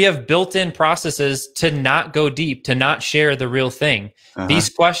have built-in processes to not go deep, to not share the real thing. Uh-huh. These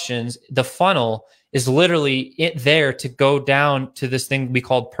questions, the funnel is literally there to go down to this thing we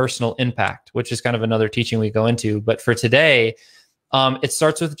call personal impact, which is kind of another teaching we go into. But for today, it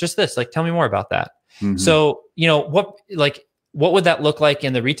starts with just this, like, tell me more about that. Mm-hmm. So, what would that look like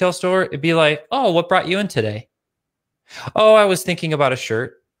in the retail store? It'd be like, oh, what brought you in today? Oh, I was thinking about a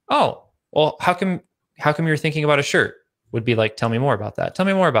shirt. Oh, well, how come you're thinking about a shirt? Would be like, tell me more about that. Tell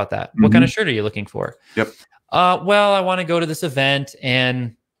me more about that. Mm-hmm. What kind of shirt are you looking for? Yep. Well, I want to go to this event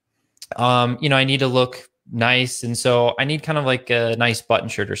and, I need to look nice. And so I need kind of like a nice button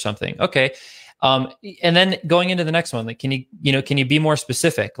shirt or something. Okay. And then going into the next one, like, can you be more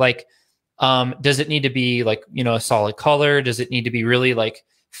specific? Like, does it need to be like, a solid color? Does it need to be really like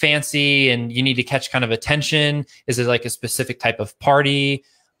fancy and you need to catch kind of attention? Is it like a specific type of party,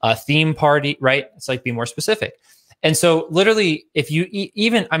 a theme party, right? It's like, be more specific. And so literally, if you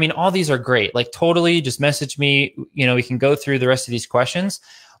all these are great, like totally just message me, we can go through the rest of these questions,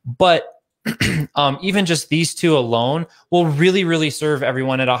 but even just these 2 alone will really, really serve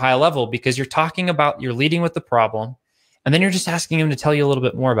everyone at a high level, because you're leading with the problem, and then you're just asking them to tell you a little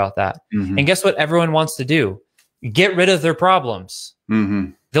bit more about that. Mm-hmm. And guess what everyone wants to do? Get rid of their problems.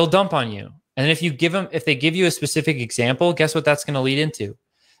 Mm-hmm. They'll dump on you. And if they give you a specific example, guess what that's going to lead into?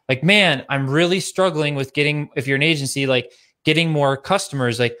 Like, man, I'm really struggling with if you're an agency, like getting more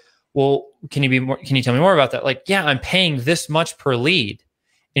customers. Like, well, can you tell me more about that? Like, yeah, I'm paying this much per lead.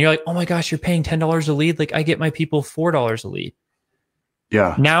 And you're like, oh my gosh, you're paying $10 a lead. Like, I get my people $4 a lead.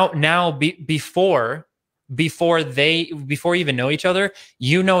 Yeah. Now before you even know each other,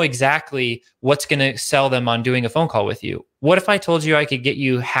 you know exactly what's going to sell them on doing a phone call with you. What if I told you I could get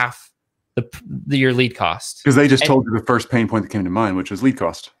you half your lead cost? Because they just told you the first pain point that came to mind, which was lead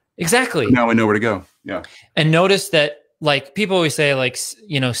cost. Exactly. Now we know where to go. Yeah. And notice that, like, people always say, like,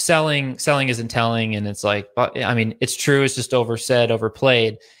 selling isn't telling. And it's like, it's true. It's just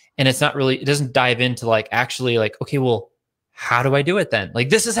overplayed. And it's not really, it doesn't dive into like, actually like, okay, well, how do I do it then? Like,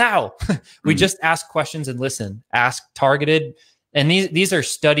 this is how we just ask questions and listen, ask targeted. And these are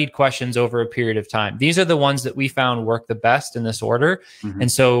studied questions over a period of time. These are the ones that we found work the best in this order. Mm-hmm.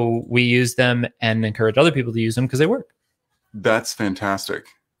 And so we use them and encourage other people to use them because they work. That's fantastic.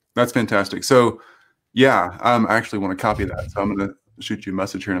 That's fantastic. So yeah, I actually want to copy that. So I'm going to shoot you a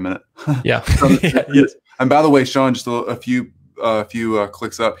message here in a minute. Yeah. Yes. And by the way, Sean, just a few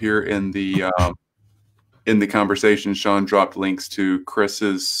clicks up here in the conversation, Sean dropped links to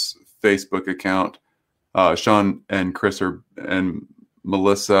Chris's Facebook account. Sean and Chris and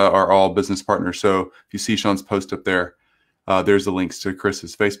Melissa are all business partners. So if you see Sean's post up there, there's the links to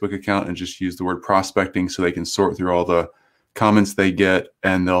Chris's Facebook account, and just use the word prospecting so they can sort through all the comments they get,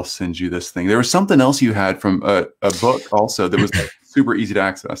 and they'll send you this thing. There was something else you had from a book also that was like super easy to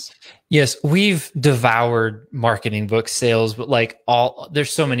access. Yes, we've devoured marketing books, sales, but like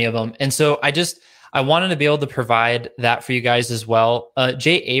there's so many of them. And so I wanted to be able to provide that for you guys as well.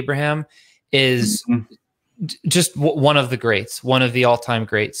 Jay Abraham is just one of the greats, one of the all-time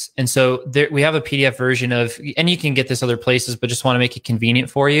greats. And so we have a PDF version of, and you can get this other places, but just want to make it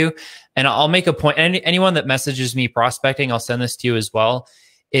convenient for you. And I'll make a point, anyone that messages me prospecting, I'll send this to you as well,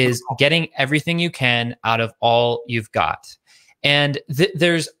 is getting everything you can out of all you've got. And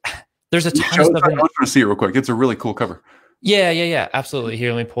there's a ton of stuff. I want to see it real quick. It's a really cool cover. Yeah, absolutely.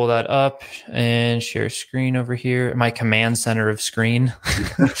 Here, let me pull that up and share screen over here. My command center of screen.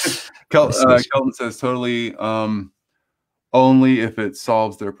 Kelton says totally. Only if it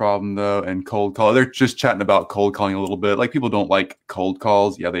solves their problem though. And cold call. They're just chatting about cold calling a little bit. Like, people don't like cold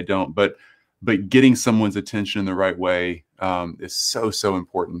calls. Yeah, they don't. But getting someone's attention in the right way is so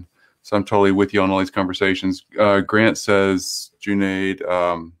important. So I'm totally with you on all these conversations. Grant says, Junaid,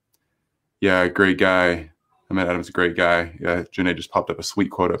 yeah, great guy. I met Adam's a great guy. Yeah, Junaid just popped up a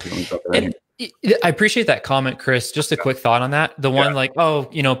sweet quote up here. I appreciate that comment, Chris. Just a quick thought on that. The one like,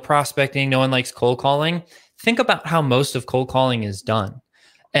 prospecting, no one likes cold calling. Think about how most of cold calling is done.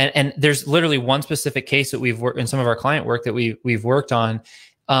 And there's literally one specific case that we've worked in some of our client work that we've worked on.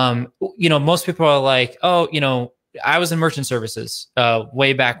 Most people are like, I was in merchant services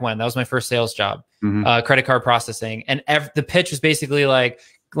way back when. That was my first sales job, credit card processing. And the pitch was basically like,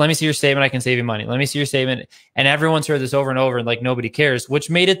 let me see your statement. I can save you money. Let me see your statement. And everyone's heard this over and over, and like nobody cares, which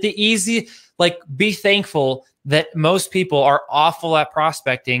made it the easy, like, be thankful that most people are awful at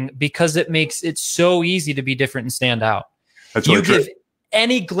prospecting, because it makes it so easy to be different and stand out. That's really true. Give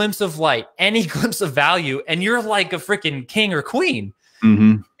any glimpse of light, any glimpse of value, and you're like a freaking king or queen.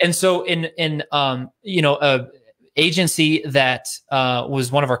 And so in a agency that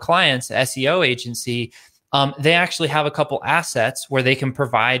was one of our clients, SEO agency, they actually have a couple assets where they can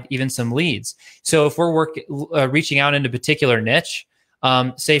provide even some leads. So if we're reaching out into a particular niche,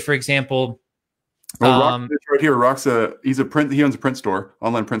 say for example, Rock right here. Rock's he owns a print store,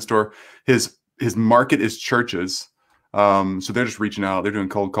 online print store. His market is churches. So they're just reaching out. They're doing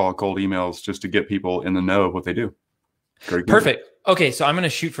cold emails just to get people in the know of what they do. Perfect. Okay, so I'm going to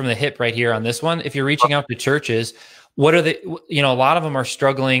shoot from the hip right here on this one. If you're reaching out to churches, what are a lot of them are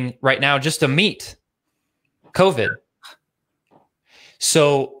struggling right now just to meet COVID.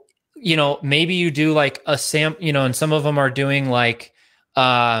 So, maybe you do like a and some of them are doing like,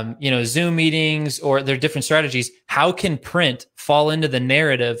 Zoom meetings, or they're different strategies. How can print fall into the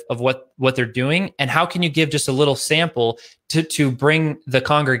narrative of what they're doing? And how can you give just a little sample to bring the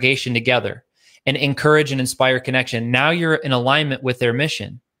congregation together and encourage and inspire connection? Now you're in alignment with their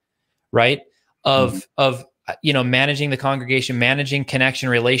mission, right? Of managing the congregation, managing connection,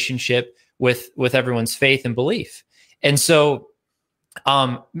 relationship with everyone's faith and belief. And so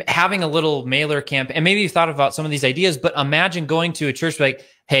having a little mailer campaign, and maybe you thought about some of these ideas, but imagine going to a church like,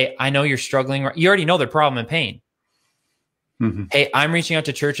 hey, I know you're struggling. You already know their problem and pain. Hey, I'm reaching out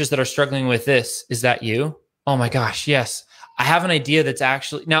to churches that are struggling with this. Is that you? Oh my gosh, yes. I have an idea that's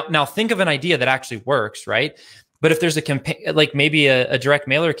actually, now think of an idea that actually works, right? But if there's a campaign, like maybe a direct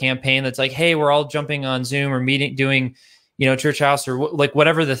mailer campaign that's like, hey, we're all jumping on Zoom or doing church house, or like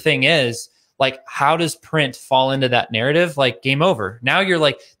whatever the thing is, like, how does print fall into that narrative? Like, game over. Now you're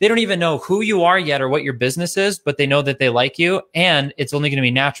like, they don't even know who you are yet or what your business is, but they know that they like you, and it's only going to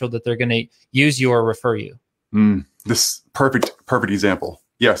be natural that they're going to use you or refer you. This perfect example.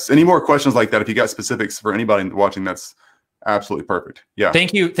 Yes. Any more questions like that? If you got specifics for anybody watching, that's absolutely perfect. Yeah.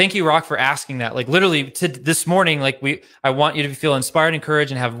 Thank you, Rock, for asking that. Like, literally this morning, like I want you to feel inspired,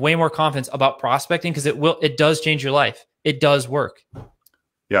 encouraged, and have way more confidence about prospecting, because it does change your life. It does work.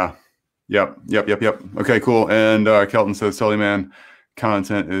 Yeah. Yep. Okay, cool. And Kelton says, totally, man,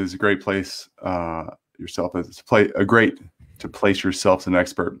 content is a great place to place yourself as an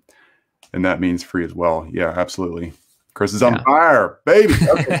expert. And that means free as well. Yeah, absolutely. Chris is on fire, baby.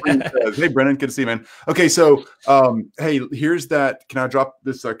 Okay, hey, Brennan, good to see you, man. Okay, so hey, here's that. Can I drop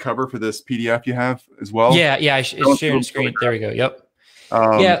this cover for this PDF you have as well? Yeah, it's sharing screen. There we go. Yep.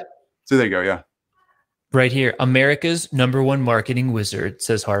 So there you go. Yeah. Right here, America's #1 marketing wizard,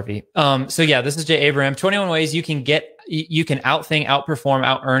 says Harvey. So yeah, this is Jay Abraham. 21 ways you can outthink, outperform,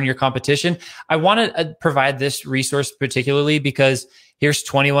 out-earn your competition. I want to provide this resource particularly because here's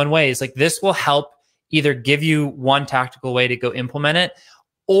 21 ways. Like, this will help either give you one tactical way to go implement it,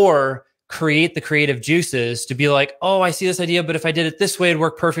 or create the creative juices to be like, oh, I see this idea, but if I did it this way, it'd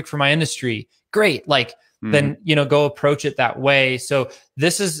work perfect for my industry. Great. Like, then, go approach it that way. So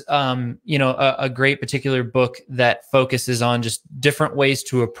this is, a great particular book that focuses on just different ways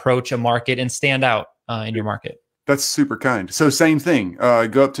to approach a market and stand out in your market. That's super kind. So same thing.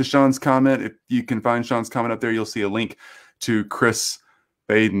 Go up to Sean's comment. If you can find Sean's comment up there, you'll see a link to Chris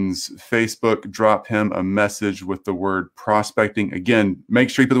Baden's Facebook. Drop him a message with the word prospecting. Again, make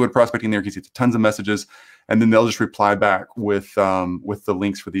sure you put the word prospecting there because it's tons of messages, and then they'll just reply back with the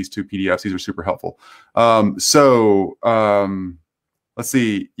links for these 2 PDFs. These are super helpful. Let's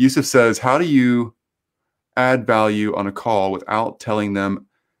see. Yusuf says, how do you add value on a call without telling them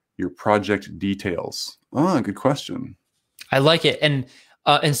your project details? Oh, good question. I like it. And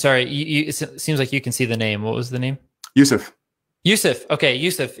sorry, it seems like you can see the name. What was the name? Yusuf. Yusuf. Okay,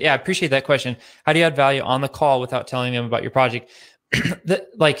 Yusuf. Yeah, I appreciate that question. How do you add value on the call without telling them about your project?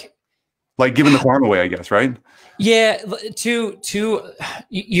 Like giving the farm away, I guess, right? Yeah.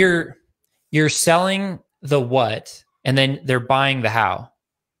 You're selling the what, and then they're buying the how.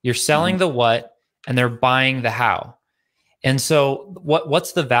 You're selling the what, and they're buying the how. And so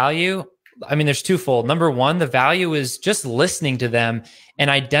what's the value? I mean, there's twofold. Number one, the value is just listening to them and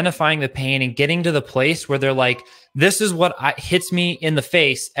identifying the pain and getting to the place where they're like, this is what hits me in the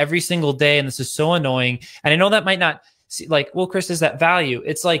face every single day. And this is so annoying. And I know that might not see like, well, Chris, is that value?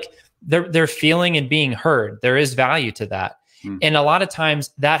 It's like they're feeling and being heard. There is value to that. And a lot of times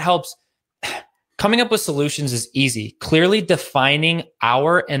that helps. Coming up with solutions is easy. Clearly defining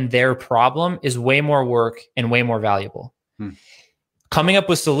our and their problem is way more work and way more valuable. Coming up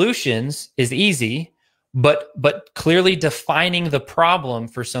with solutions is easy, but clearly defining the problem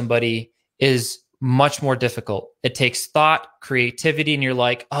for somebody is much more difficult. It takes thought, creativity, and you're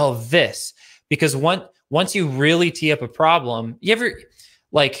like, oh, this. Because once you really tee up a problem, you ever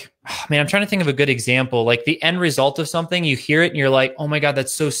like, oh, man, I'm trying to think of a good example. Like the end result of something, you hear it and you're like, oh my God,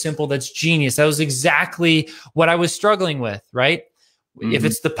 that's so simple. That's genius. That was exactly what I was struggling with, right? If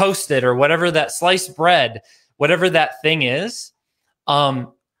it's the Post-it or whatever, that sliced bread, whatever that thing is,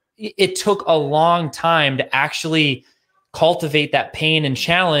 it took a long time to actually cultivate that pain and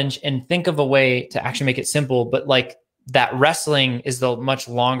challenge and think of a way to actually make it simple. But like that wrestling is the much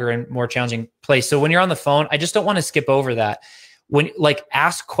longer and more challenging place. So when you're on the phone, I just don't want to skip over that. When like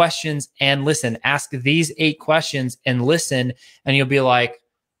ask questions and listen, ask these 8 questions and listen, and you'll be like,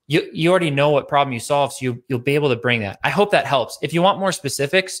 you already know what problem you solve. So you'll be able to bring that. I hope that helps. If you want more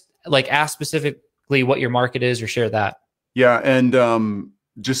specifics, like ask specifically what your market is or share that. Yeah. And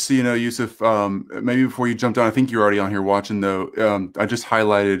just so you know, Yusuf, maybe before you jumped on, I think you're already on here watching though. I just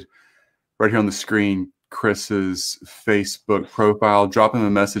highlighted right here on the screen Chris's Facebook profile. Drop him a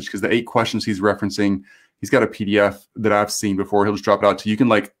message because the 8 questions he's referencing, he's got a PDF that I've seen before. He'll just drop it out to you. You can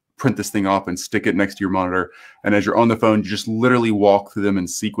like print this thing off and stick it next to your monitor. And as you're on the phone, you just literally walk through them in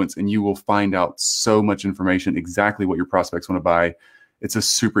sequence and you will find out so much information, exactly what your prospects want to buy. It's a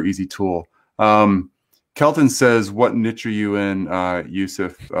super easy tool. Kelton says, what niche are you in,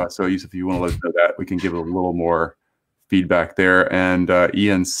 Yusuf? So Yusuf, if you want to let us know that, we can give it a little more feedback there. And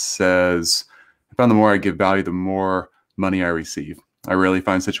Ian says, I found the more I give value, the more money I receive. I rarely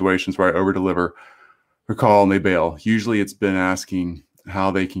find situations where I over-deliver a call and they bail. Usually it's been asking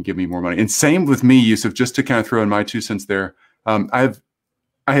how they can give me more money. And same with me, Yusuf, just to kind of throw in my 2 cents there. I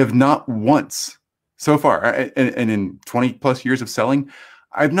have not once so far, and in 20 plus years of selling,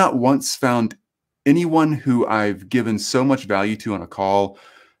 I've not once found anyone who I've given so much value to on a call,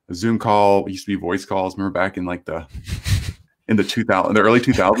 a Zoom call, it used to be voice calls. Remember back in like the early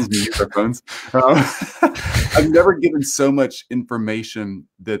 2000s, we used our phones. I've never given so much information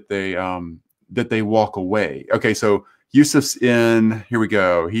that they walk away. Okay, so Yusuf's in, here we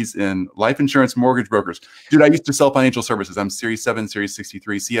go. He's in life insurance, mortgage brokers. Dude, I used to sell financial services. I'm Series 7, Series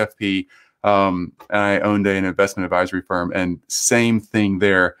 63, CFP. And I owned an investment advisory firm, and same thing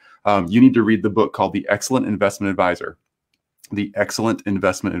there. You need to read the book called The Excellent Investment Advisor. The Excellent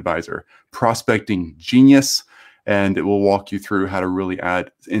Investment Advisor. Prospecting genius, and it will walk you through how to really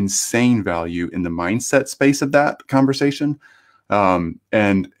add insane value in the mindset space of that conversation. And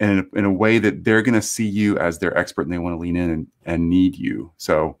in a way that they're going to see you as their expert and they want to lean in and need you.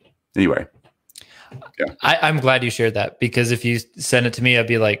 So anyway. Yeah. I'm glad you shared that, because if you send it to me, I'd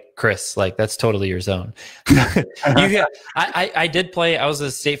be like, Chris, like that's totally your zone. I did play. I was a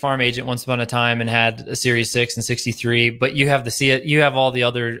State Farm agent once upon a time and had a Series 6 and 63, but you have you have all the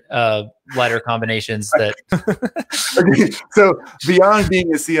other letter combinations that. Okay, so beyond being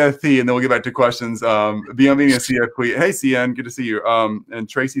a CFP, and then we'll get back to questions. Beyond being a CFP, hey CN, good to see you. And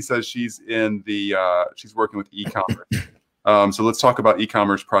Tracy says she's in the she's working with e-commerce. So let's talk about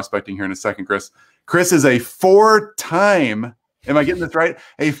e-commerce prospecting here in a second, Chris. Chris is a 4-time Am I getting this right?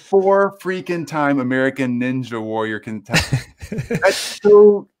 A 4 freaking time American Ninja Warrior contestant. That's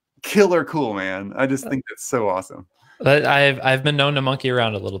so killer cool, man. I just think that's so awesome. But I've been known to monkey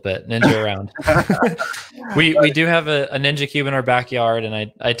around a little bit, ninja around. we do have a ninja cube in our backyard,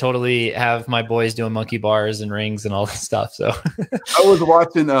 and I totally have my boys doing monkey bars and rings and all that stuff. So I was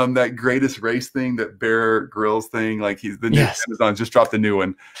watching that Greatest Race thing, that Bear Grylls thing. Like he's the new Amazon just dropped a new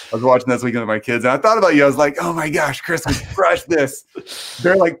one. I was watching this weekend with my kids, and I thought about you. I was like, oh my gosh, Chris would crush this.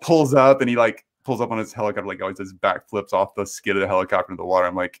 Bear like pulls up, and he like pulls up on his helicopter, like always his back flips off the skid of the helicopter into the water.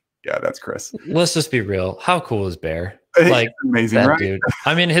 I'm like, yeah, that's Chris. Let's just be real. How cool is Bear? Like amazing, right? Dude.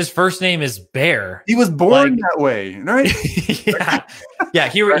 I mean, his first name is Bear. He was born that way, right? yeah.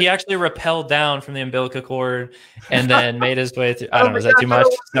 He actually rappelled down from the umbilical cord and then made his way through. I don't know. Is that too much?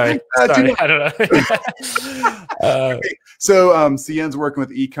 Sorry. I don't know. Okay. So CN's working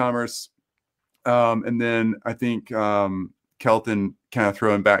with e-commerce, and then I think Kelton kind of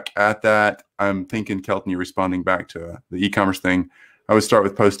throwing back at that. I'm thinking, Kelton, you're responding back to the e-commerce thing. I would start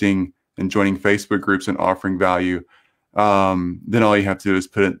with posting and joining Facebook groups and offering value. Then all you have to do is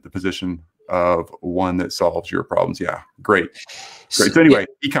put it in the position of one that solves your problems. Yeah, great. So anyway,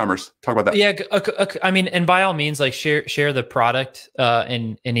 e-commerce, talk about that. Yeah, I mean, and by all means, like share the product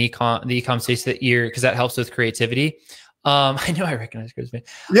in the e-com space that you're, because that helps with creativity. I know I recognize Chris Baden.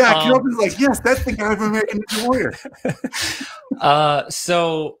 Yeah, Kelvin's like, yes, that's the guy from American Ninja Warrior.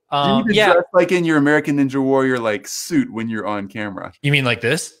 You need to dress like in your American Ninja Warrior like suit when you're on camera. You mean like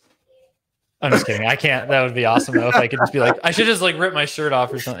this? I'm just kidding. I can't. That would be awesome though if I could just be like, I should just like rip my shirt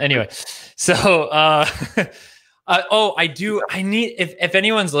off or something. Anyway, so I do. I need, if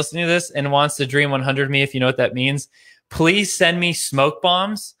anyone's listening to this and wants to Dream 100 me, if you know what that means, please send me smoke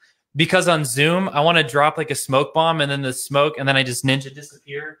bombs. Because on Zoom, I want to drop like a smoke bomb and then the smoke, and then I just ninja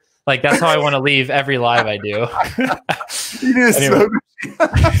disappear. Like that's how I want to leave every live I do. You need a smoke.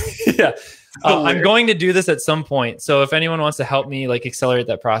 Yeah. I'm going to do this at some point. So if anyone wants to help me like accelerate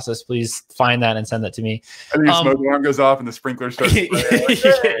that process, please find that and send that to me. And your smoke alarm goes off and the sprinkler starts.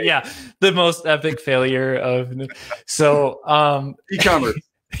 Yeah. The most epic failure of e-commerce.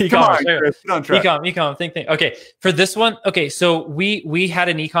 Ecom, think. Okay, for this one, okay, so we had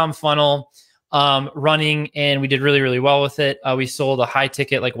an ecom funnel running, and we did really, really well with it. We sold a high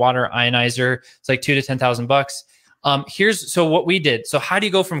ticket like water ionizer. It's like $2,000 to $10,000. So what we did. So how do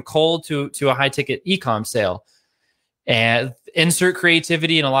you go from cold to a high ticket ecom sale? And insert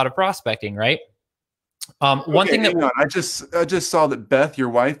creativity and a lot of prospecting, right? One thing that I just saw that Beth, your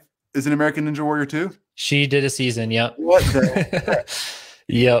wife, is an American Ninja Warrior too. She did a season. Yep. What the?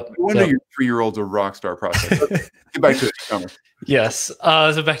 Yep. No wonder your 3-year-old's a rock star process. Okay, get back to e-commerce. Yes.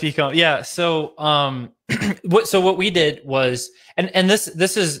 So back to e-commerce. Yeah. So what we did was, and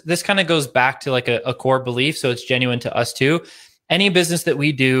this kind of goes back to like a core belief. So it's genuine to us too. Any business that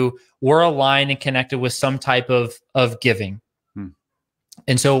we do, we're aligned and connected with some type of giving.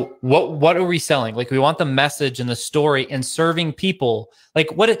 And so what are we selling? Like we want the message and the story and serving people. Like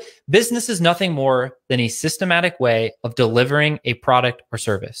business is nothing more than a systematic way of delivering a product or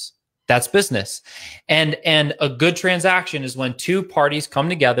service. That's business. And a good transaction is when two parties come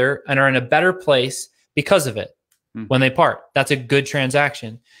together and are in a better place because of it. When they part, that's a good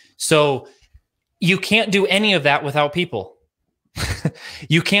transaction. So you can't do any of that without people.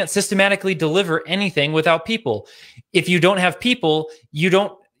 You can't systematically deliver anything without people. If you don't have people,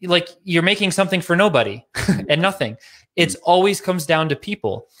 you're making something for nobody and nothing. It's always comes down to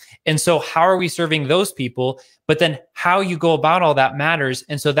people. And so how are we serving those people? But then how you go about all that matters.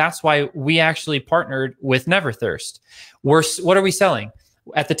 And so that's why we actually partnered with Never Thirst. What are we selling?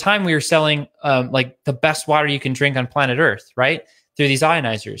 At the time we were selling like the best water you can drink on planet Earth, right? Through these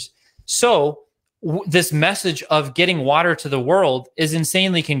ionizers. So this message of getting water to the world is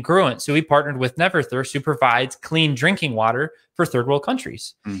insanely congruent. So we partnered with Never Thirst, who provides clean drinking water for third world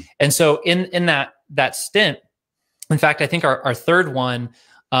countries. And so in that stint, in fact, I think our third one,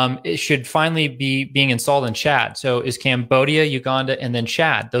 it should finally be being installed in Chad. So is Cambodia, Uganda, and then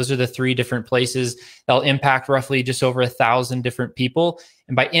Chad. Those are the 3 different places that'll impact roughly just over 1,000 different people.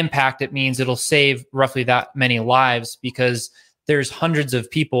 And by impact, it means it'll save roughly that many lives, because there's hundreds of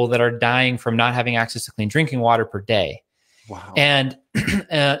people that are dying from not having access to clean drinking water per day. Wow. And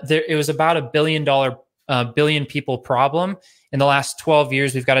it was about $1 billion people problem. In the last 12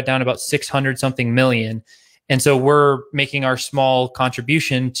 years, we've got it down to about 600 something million. And so we're making our small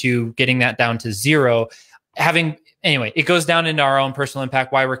contribution to getting that down to 0. Anyway, it goes down into our own personal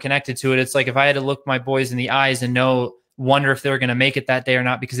impact, why we're connected to it. It's like if I had to look my boys in the eyes and wonder if they were going to make it that day or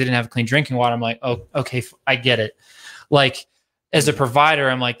not because they didn't have clean drinking water, I'm like, oh, okay, I get it. Like, as a provider,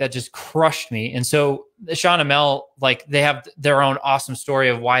 I'm like, that just crushed me. And so Sean and Mel, like, they have their own awesome story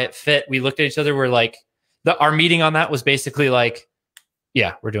of why it fit. We looked at each other. We're like, our meeting on that was basically like,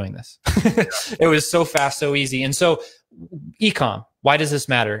 yeah, we're doing this. It was so fast, so easy. And so e-com, why does this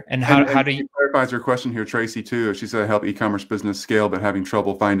matter? And how do you clarifies her question here, Tracy, too. She said, help e-commerce business scale, but having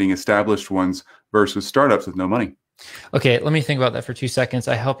trouble finding established ones versus startups with no money. Okay, let me think about that for 2 seconds.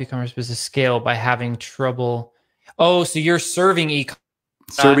 I help e-commerce business scale by having trouble. Oh, so you're serving e-com.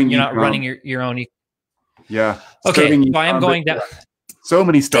 You're not running your own. Yeah. Okay, so I am going down. So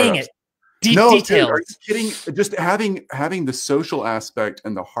many startups. Dang it. Details. Dude, are you kidding? Just having the social aspect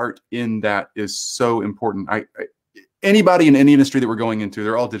and the heart in that is so important. Anybody in any industry that we're going into,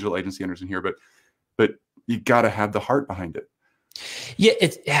 they're all digital agency owners in here, but you got to have the heart behind it. Yeah,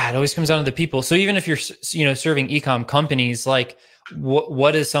 it always comes down to the people. So even if you're serving e-com companies, like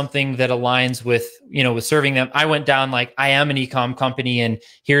what is something that aligns with with serving them? I went down like, I am an e-com company, and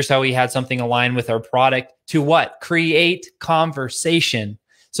here's how we had something align with our product to what? Create conversation.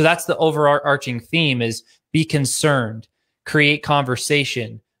 So that's the overarching theme: is be concerned, create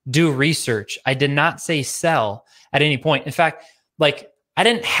conversation, do research. I did not say sell at any point. In fact, like, I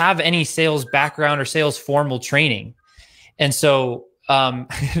didn't have any sales background or sales formal training. And so,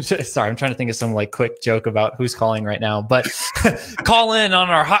 sorry, I'm trying to think of some like quick joke about who's calling right now, but call in on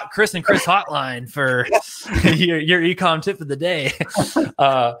our Chris and Chris hotline for your e-com tip of the day.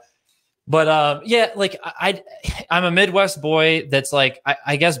 Yeah, like I'm a Midwest boy that's like,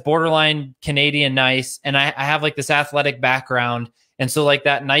 I guess borderline Canadian nice. And I have like this athletic background. And so like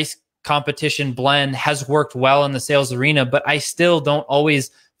that nice competition blend has worked well in the sales arena, but I still don't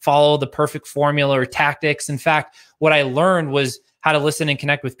always follow the perfect formula or tactics. In fact, what I learned was how to listen and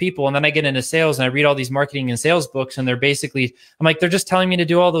connect with people. And then I get into sales and I read all these marketing and sales books, and I'm like, they're just telling me to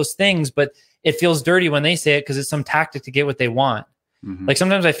do all those things, but it feels dirty when they say it because it's some tactic to get what they want. Mm-hmm. Like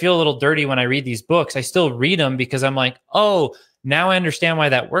sometimes I feel a little dirty when I read these books. I still read them because I'm like, oh, now I understand why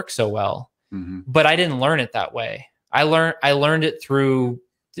that works so well. Mm-hmm. But I didn't learn it that way. I learned it through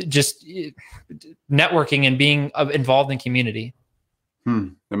just networking and being involved in community.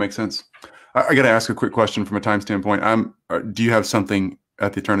 That makes sense. I got to ask a quick question from a time standpoint. Do you have something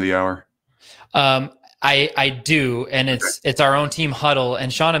at the turn of the hour? I do, and it's our own team huddle,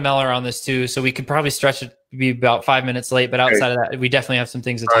 and Sean and Mel are on this too, so we could probably stretch it to be about 5 minutes late. But outside of that, we definitely have some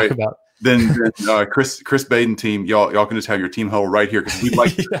things to talk about. Then Chris Baden team, y'all can just have your team huddle right here, because we'd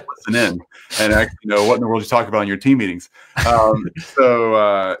like to listen in and actually know what in the world you talk about in your team meetings.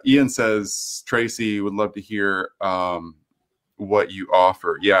 So Ian says, Tracy would love to hear what you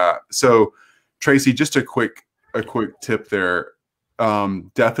offer. Yeah. So Tracy, just a quick tip there.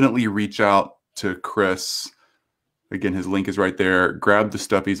 Definitely reach out to Chris. Again, his link is right there. Grab the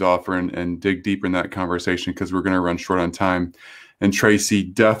stuff he's offering and dig deeper in that conversation, because we're going to run short on time. And Tracy,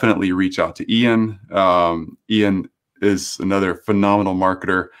 definitely reach out to Ian. Ian is another phenomenal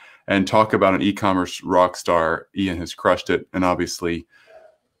marketer, and talk about an e-commerce rock star. Ian has crushed it. And obviously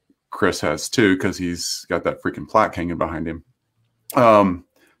Chris has too, because he's got that freaking plaque hanging behind him.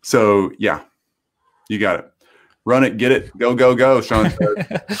 So yeah, you got it. Run it, get it, go, go, go, Sean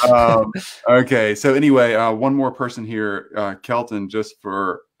says. Okay, so anyway, one more person here, Kelton, just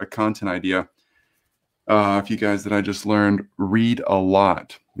for a content idea. A few guys that I just learned, read a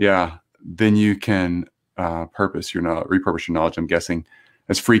lot. Yeah, then you can repurpose your knowledge, I'm guessing,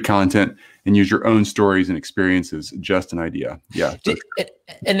 as free content, and use your own stories and experiences. Just an idea. Yeah.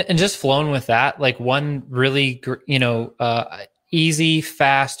 And just flowing with that, like one really, easy,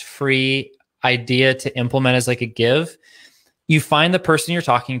 fast, free idea to implement as like a give. You find the person you're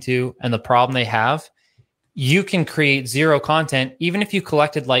talking to and the problem they have. You can create zero content, even if you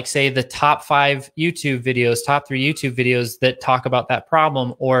collected, like, say, the top 5 YouTube videos, top 3 YouTube videos that talk about that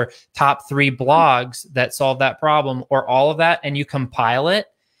problem, or top 3 blogs that solve that problem, or all of that, and you compile it.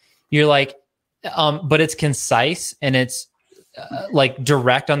 You're like, but it's concise and it's like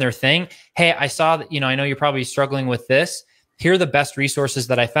direct on their thing. Hey, I saw that, I know you're probably struggling with this. Here are the best resources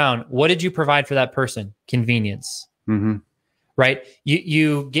that I found. What did you provide for that person? Convenience. Mm-hmm. Right?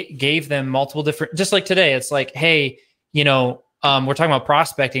 You gave them multiple different, just like today, it's like, hey, we're talking about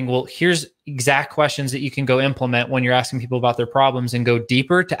prospecting. Well, here's exact questions that you can go implement when you're asking people about their problems, and go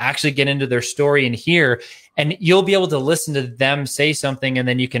deeper to actually get into their story and hear, and you'll be able to listen to them say something, and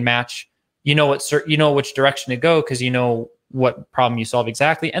then you can match, which direction to go, because you know what problem you solve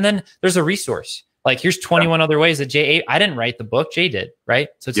exactly. And then there's a resource. Like, here's 21 other ways that Jay, I didn't write the book, Jay did, right?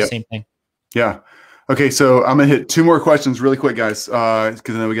 So it's the same thing. Yeah. Okay, so I'm going to hit 2 more questions really quick, guys, because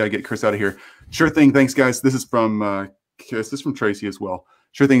then we got to get Chris out of here. Sure thing. Thanks, guys. This is from Tracy as well.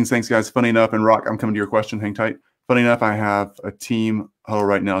 Sure thing. Thanks, guys. Funny enough, and Rock, I'm coming to your question. Hang tight. Funny enough, I have a team huddle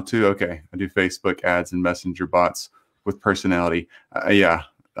right now too. Okay, I do Facebook ads and messenger bots with personality. Yeah,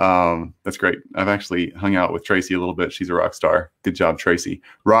 that's great. I've actually hung out with Tracy a little bit. She's a rock star. Good job, Tracy.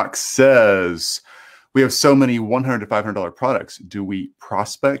 Rock says, we have so many $100 to $500 products. Do we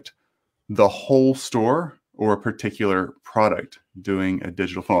prospect the whole store or a particular product doing a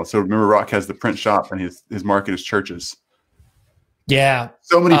digital funnel? So remember, Rock has the print shop and his market is churches. Yeah.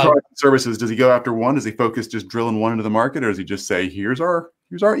 So many products and services. Does he go after one? Does he focus just drilling one into the market, or does he just say, here's our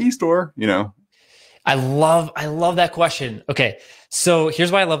e-store, you know? I love that question. Okay. So here's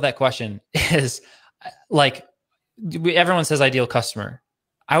why I love that question is like everyone says ideal customer.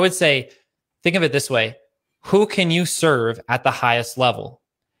 I would say, think of it this way. Who can you serve at the highest level?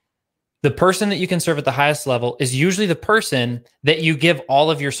 The person that you can serve at the highest level is usually the person that you give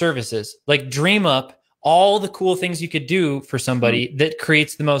all of your services. Like dream up all the cool things you could do for somebody that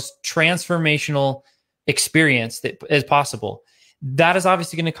creates the most transformational experience that is possible. That is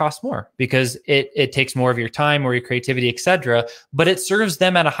obviously going to cost more because it takes more of your time or your creativity, etc. But it serves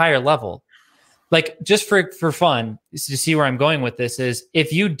them at a higher level. Like just for fun, to see where I'm going with this is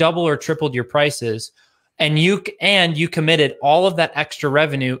if you double or tripled your prices and you committed all of that extra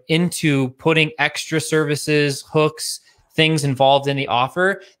revenue into putting extra services, hooks, things involved in the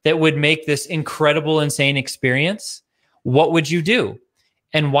offer that would make this incredible, insane experience, what would you do?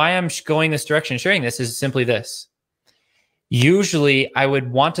 And why I'm going this direction, sharing this is simply this. Usually I would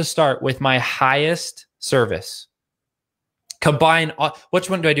want to start with my highest service. Combine, which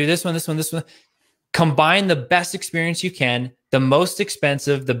one do I do? This one, this one, this one. Combine the best experience you can, the most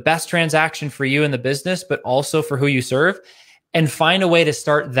expensive, the best transaction for you in the business, but also for who you serve, and find a way to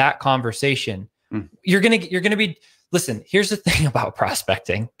start that conversation. You're going to be, listen, here's the thing about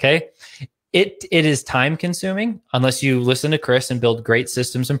prospecting. Okay. It is time consuming unless you listen to Chris and build great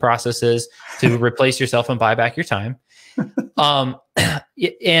systems and processes to replace yourself and buy back your time. And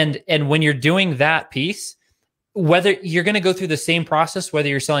when you're doing that piece, whether you're going to go through the same process, whether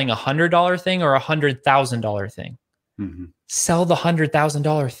you're selling $100 thing or $100,000 thing, sell the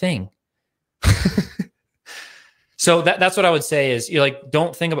 $100,000 thing. So that's what I would say is you're like,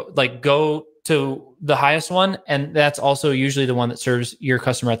 don't think about like go to the highest one. And that's also usually the one that serves your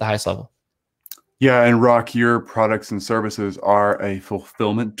customer at the highest level. Yeah. And Rock, your products and services are a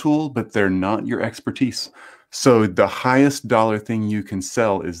fulfillment tool, but they're not your expertise. So the highest dollar thing you can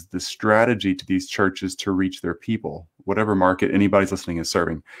sell is the strategy to these churches to reach their people, whatever market anybody's listening is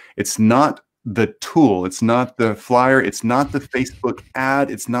serving. It's not the tool. It's not the flyer. It's not the Facebook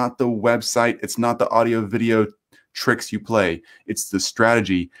ad. It's not the website. It's not the audio video tricks you play. It's the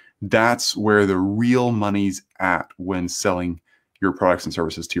strategy. That's where the real money's at when selling your products and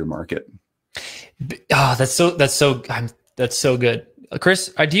services to your market. Oh, that's so good.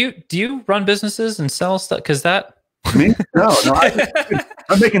 Chris, do you run businesses and sell stuff? Because that me? No,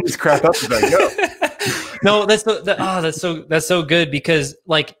 I'm making this crap up as I go. No, that's so good because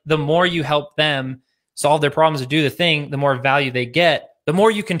like the more you help them solve their problems or do the thing, the more value they get, the more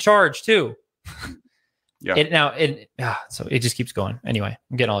you can charge too. Yeah. So it just keeps going. Anyway,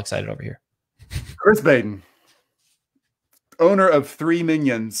 I'm getting all excited over here. Chris Baden, owner of 3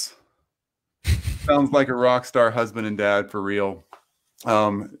 minions. Sounds like a rock star husband and dad for real.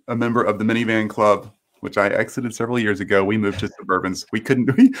 A member of the minivan club, which I exited several years ago. We moved to Suburbans. We did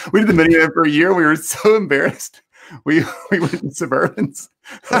the minivan for a year. We were so embarrassed. We went to Suburbans.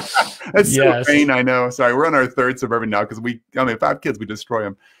 That's so vain, I know. Sorry, we're on our 3rd Suburban now because I have 5 kids. We destroy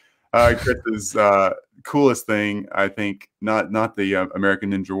them. Chris's coolest thing, I think, not the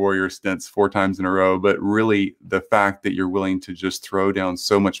American Ninja Warrior stints 4 times in a row, but really the fact that you're willing to just throw down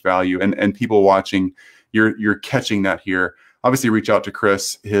so much value and people watching, you're catching that here. Obviously, reach out to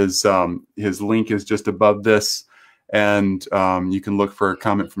Chris. His link is just above this, and you can look for a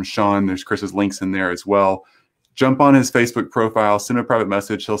comment from Sean. There's Chris's links in there as well. Jump on his Facebook profile, send a private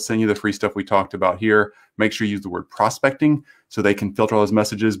message. He'll send you the free stuff we talked about here. Make sure you use the word prospecting so they can filter all his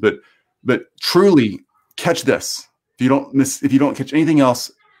messages. But truly catch this. If you don't catch anything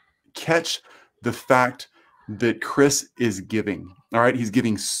else, catch the fact that Chris is giving. All right, he's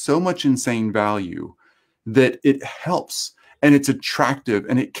giving so much insane value that it helps. And it's attractive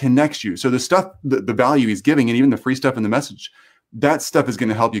and it connects you. So the stuff, the value he's giving, and even the free stuff in the message, that stuff is going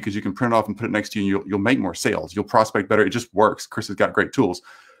to help you because you can print it off and put it next to you and you'll make more sales. You'll prospect better. It just works. Chris has got great tools.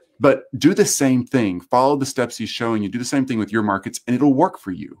 But do the same thing. Follow the steps he's showing you. Do the same thing with your markets and it'll work for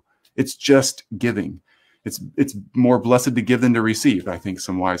you. It's just giving. It's more blessed to give than to receive, I think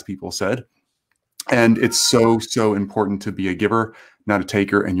some wise people said. And it's so, so important to be a giver, not a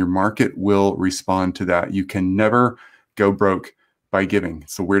taker, and your market will respond to that. You can never go broke by giving.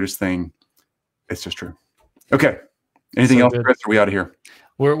 It's the weirdest thing. It's just true. Okay. Anything So else, good. Chris? Are we out of here?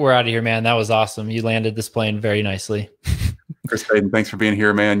 We're out of here, man. That was awesome. You landed this plane very nicely. Chris Baden, thanks for being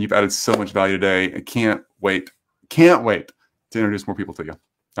here, man. You've added so much value today. I can't wait to introduce more people to you.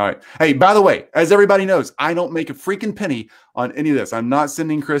 All right. Hey, by the way, as everybody knows, I don't make a freaking penny on any of this. I'm not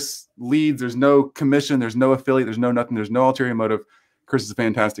sending Chris leads. There's no commission. There's no affiliate. There's no nothing. There's no ulterior motive. Chris is a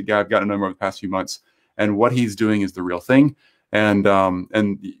fantastic guy. I've gotten to know him over the past few months, and what he's doing is the real thing. And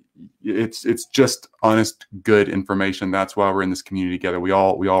it's just honest, good information. That's why we're in this community together. We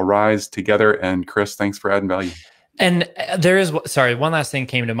all rise together. And Chris, thanks for adding value. And there is, sorry, one last thing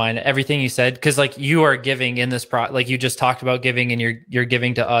came to mind. Everything you said, because like you are giving in this like you just talked about giving, and you're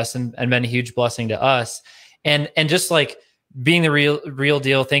giving to us, and been a huge blessing to us, and just like being the real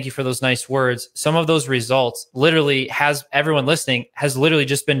deal. Thank you for those nice words. Some of those results literally has everyone listening has literally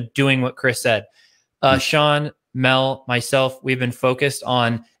just been doing what Chris said. Sean, Mel, myself, we've been focused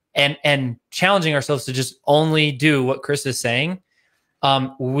on and challenging ourselves to just only do what Chris is saying.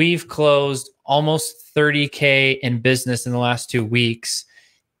 We've closed almost 30K in business in the last 2 weeks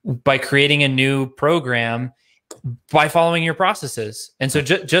by creating a new program, by following your processes. And so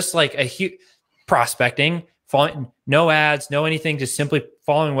just like a huge prospecting, following, no ads, no anything, just simply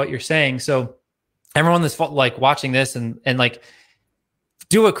following what you're saying. So everyone that's like watching this and like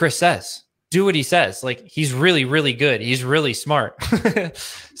do what Chris says. Do what he says. Like he's really, really good. He's really smart.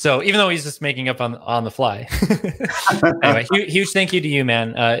 So even though he's just making up on the fly. Anyway, huge thank you to you,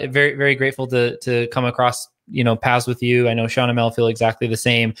 man. Very, very grateful to come across, paths with you. I know Sean and Mel feel exactly the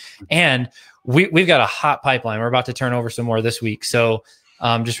same. And we've got a hot pipeline. We're about to turn over some more this week. So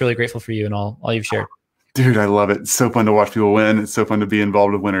I'm just really grateful for you and all you've shared. Dude, I love it. It's so fun to watch people win. It's so fun to be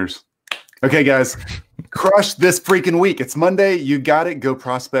involved with winners. Okay, guys, crush this freaking week. It's Monday. You got it. Go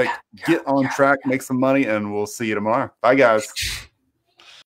prospect, get on track, make some money, and we'll see you tomorrow. Bye, guys.